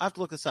 I have to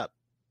look this up.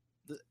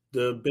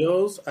 The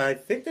Bills, I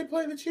think they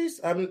played the Chiefs.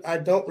 I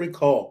don't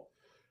recall.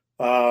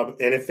 And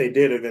if they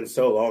did, it'd been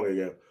so long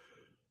ago.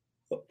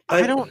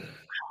 I don't.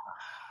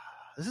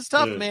 This is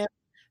tough, man.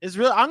 It's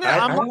real. I'm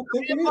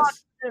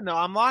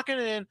locking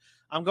it in.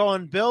 I'm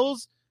going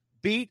Bills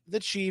beat the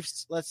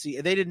Chiefs. Let's see.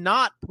 They did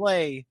not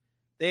play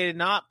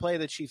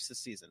the Chiefs this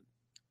season.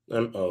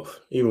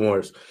 Even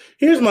worse.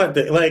 Here's my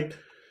thing.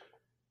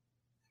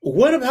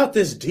 What about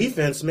this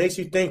defense makes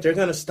you think they're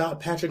going to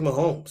stop Patrick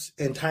Mahomes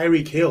and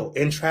Tyreek Hill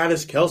and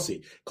Travis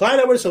Kelce? Clyde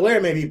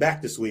Edwards-Helaire may be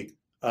back this week.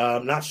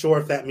 I'm not sure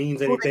if that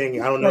means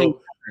anything. I don't know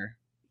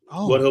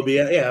what he'll be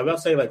at. Yeah, I'm about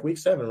to say week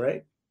 7,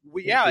 right?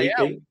 Week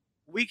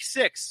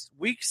 6.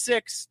 Week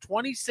 6,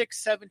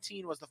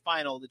 26-17 was the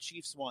final. The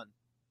Chiefs won.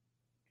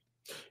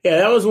 Yeah,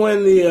 that was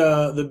when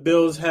the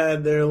Bills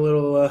had their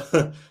little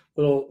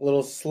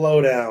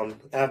slowdown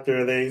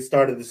after they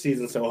started the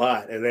season so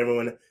hot, and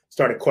everyone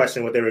started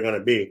questioning what they were going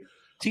to be.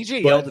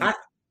 TJ Yeldon.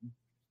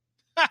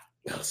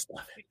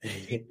 Stop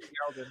it.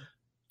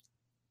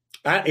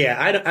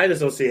 I just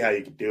don't see how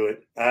you can do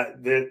it.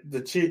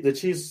 The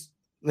Chiefs,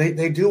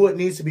 they do what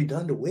needs to be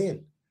done to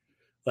win.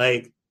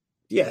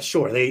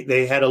 Sure,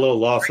 they had a little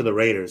loss to the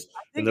Raiders,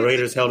 and the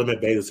Raiders held them at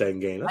bay the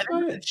second game. That's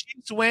about it. The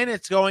Chiefs win.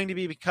 It's going to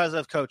be because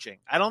of coaching.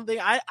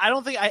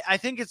 I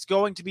think it's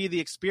going to be the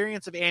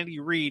experience of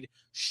Andy Reid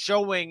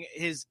showing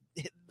his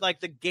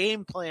the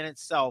game plan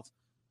itself,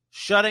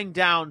 shutting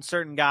down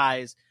certain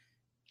guys.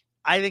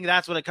 I think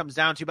that's what it comes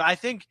down to. But I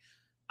think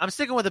I'm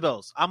sticking with the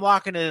Bills. I'm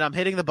locking it in. I'm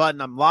hitting the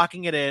button. I'm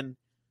locking it in.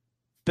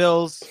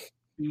 Bills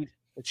beat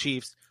the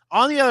Chiefs.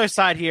 On the other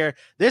side here,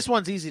 this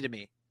one's easy to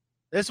me.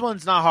 This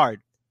one's not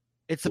hard.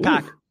 It's the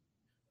Packers.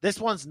 This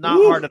one's not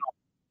hard at all.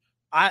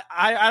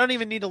 I don't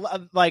even need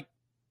to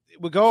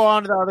we go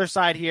on to the other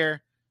side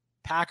here.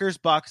 Packers,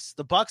 Bucks.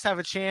 The Bucks have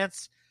a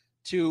chance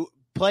to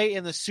play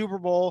in the Super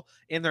Bowl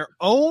in their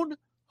own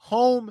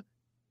hometown.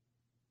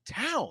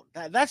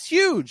 That's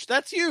huge.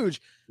 That's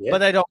huge. Yeah.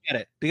 But I don't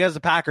get it because the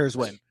Packers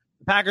win.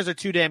 The Packers are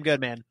too damn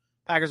good, man.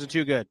 Packers are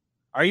too good.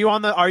 Are you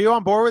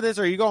on board with this,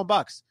 or are you going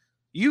Bucks?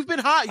 You've been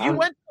hot. You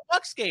went to the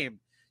Bucks game.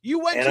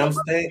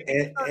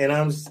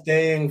 I'm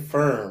staying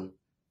firm,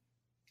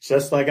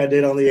 just like I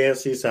did on the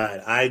AFC side.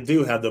 I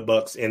do have the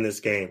Bucks in this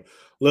game.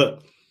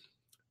 Look,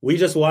 we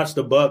just watched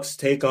the Bucks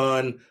take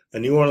on a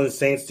New Orleans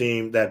Saints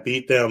team that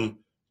beat them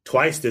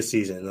twice this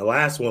season. The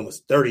last one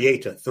was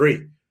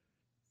 38-3.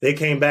 They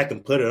came back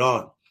and put it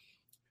on.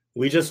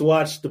 We just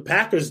watched the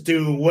Packers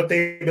do what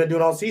they've been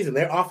doing all season.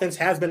 Their offense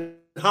has been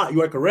hot.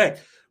 You are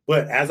correct.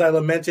 But as I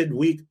lamented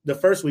the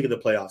first week of the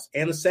playoffs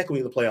and the second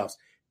week of the playoffs,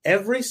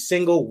 every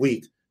single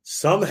week,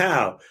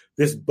 somehow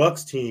this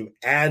Bucks team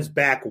adds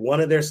back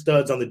one of their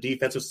studs on the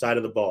defensive side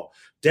of the ball.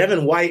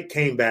 Devin White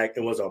came back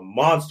and was a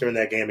monster in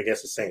that game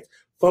against the Saints.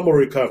 Fumble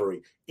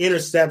recovery,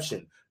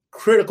 interception,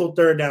 critical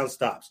third down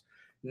stops.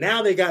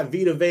 Now they got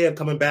Vita Vea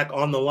coming back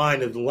on the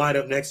line to line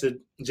up next to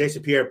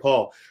Jason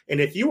Pierre-Paul. And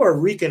if you are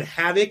wreaking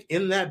havoc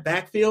in that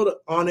backfield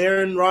on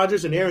Aaron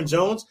Rodgers and Aaron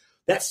Jones,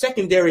 that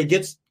secondary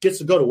gets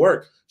to go to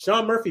work.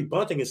 Sean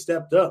Murphy-Bunting has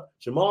stepped up.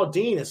 Jamal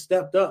Dean has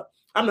stepped up.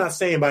 I'm not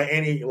saying by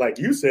any, like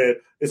you said,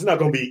 it's not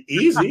going to be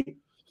easy.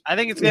 I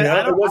think it's going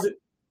to.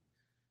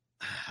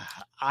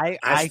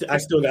 I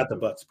still got the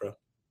Bucks, bro.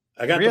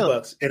 I got the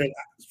Bucks. And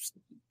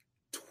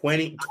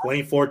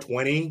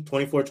 24-20,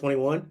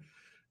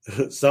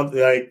 24-21, something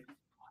like.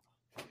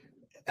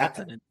 That's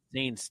an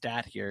insane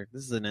stat here.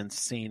 This is an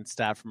insane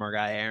stat from our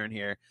guy Aaron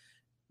here.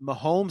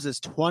 Mahomes is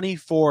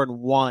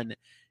 24-1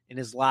 in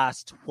his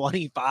last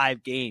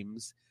 25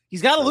 games.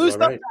 He's got to lose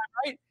sometime,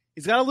 right?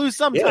 He's got to lose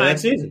sometime. Yeah,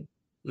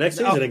 next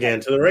season again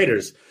to the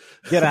Raiders.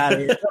 Get out of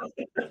here.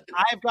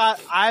 I've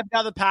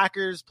got the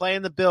Packers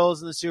playing the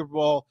Bills in the Super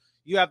Bowl.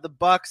 You have the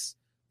Bucks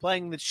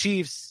playing the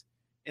Chiefs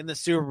in the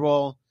Super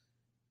Bowl.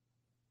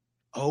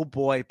 Oh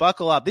boy,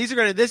 buckle up. This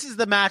is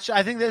the match.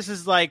 I think this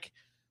is like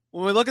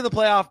when we look at the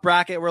playoff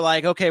bracket, we're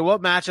like, okay,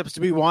 what matchups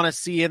do we want to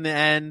see in the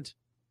end?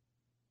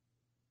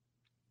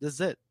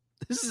 This is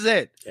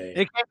it. Okay.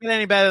 It can't get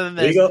any better than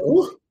this.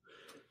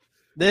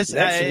 This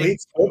next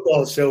week's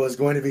football show is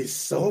going to be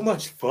so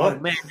much fun. Oh,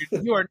 man,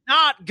 you are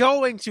not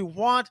going to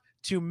want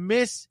to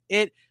miss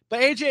it.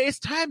 But AJ, it's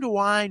time to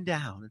wind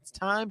down. It's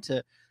time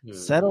to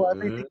settle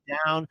everything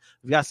down.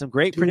 We've got some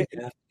great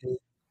predictions.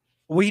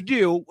 We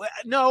do.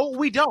 No,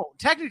 we don't.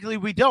 Technically,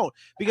 we don't.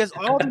 Because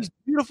all these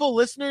beautiful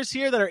listeners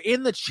here that are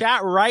in the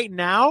chat right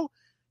now,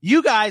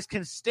 you guys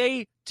can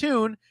stay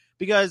tuned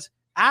because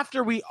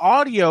after we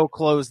audio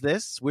close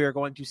this, we are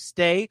going to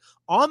stay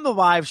on the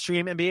live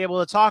stream and be able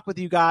to talk with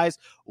you guys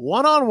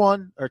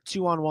one-on-one or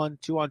two-on-one,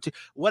 two-on-two,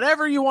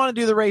 whatever you want to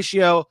do the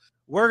ratio.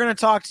 We're going to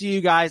talk to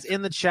you guys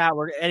in the chat.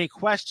 Any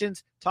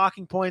questions,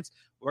 talking points,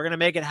 we're going to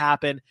make it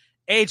happen.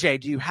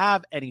 AJ, do you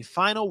have any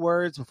final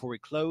words before we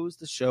close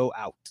the show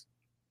out?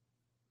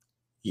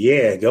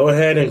 Yeah, go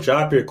ahead and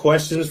drop your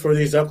questions for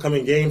these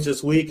upcoming games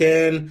this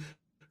weekend.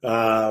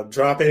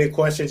 Drop any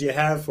questions you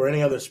have for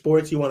any other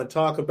sports you want to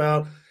talk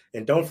about.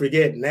 And don't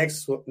forget,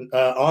 next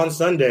on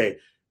Sunday,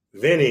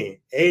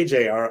 Vinny,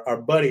 AJ, our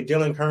buddy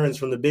Dylan Kearns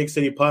from the Big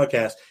City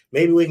Podcast.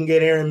 Maybe we can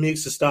get Aaron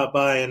Meeks to stop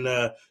by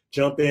and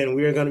jump in.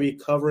 We are going to be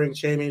covering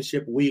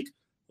championship week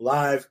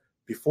live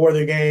before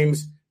the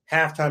games,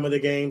 halftime of the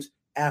games,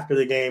 after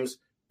the games.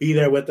 Be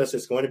there with us.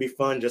 It's going to be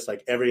fun just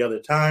like every other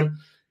time.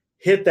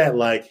 Hit that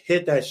like,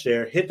 hit that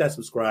share, hit that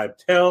subscribe.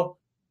 Tell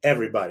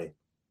everybody.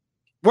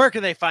 Where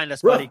can they find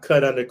us, buddy?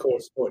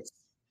 @RoughCut_sports.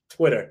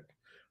 Twitter.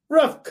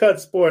 Rough Cut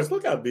Sports.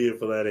 Look how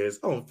beautiful that is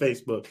on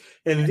Facebook.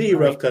 And the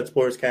Rough Cut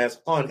Sportscast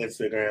on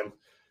Instagram.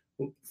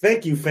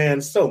 Thank you,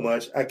 fans, so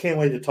much. I can't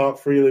wait to talk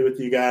freely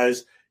with you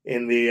guys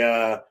in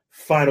the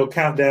final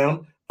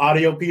countdown.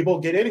 Audio people,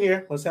 get in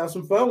here. Let's have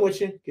some fun with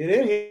you. Get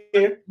in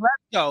here.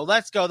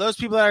 Let's go. Those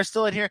people that are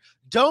still in here,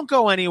 don't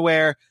go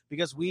anywhere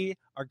because we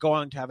are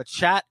going to have a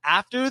chat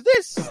after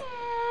this.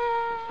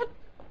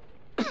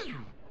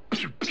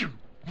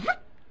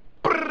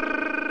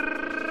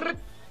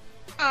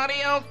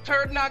 Adios,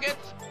 turd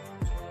nuggets.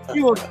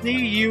 We will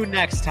see you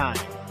next time.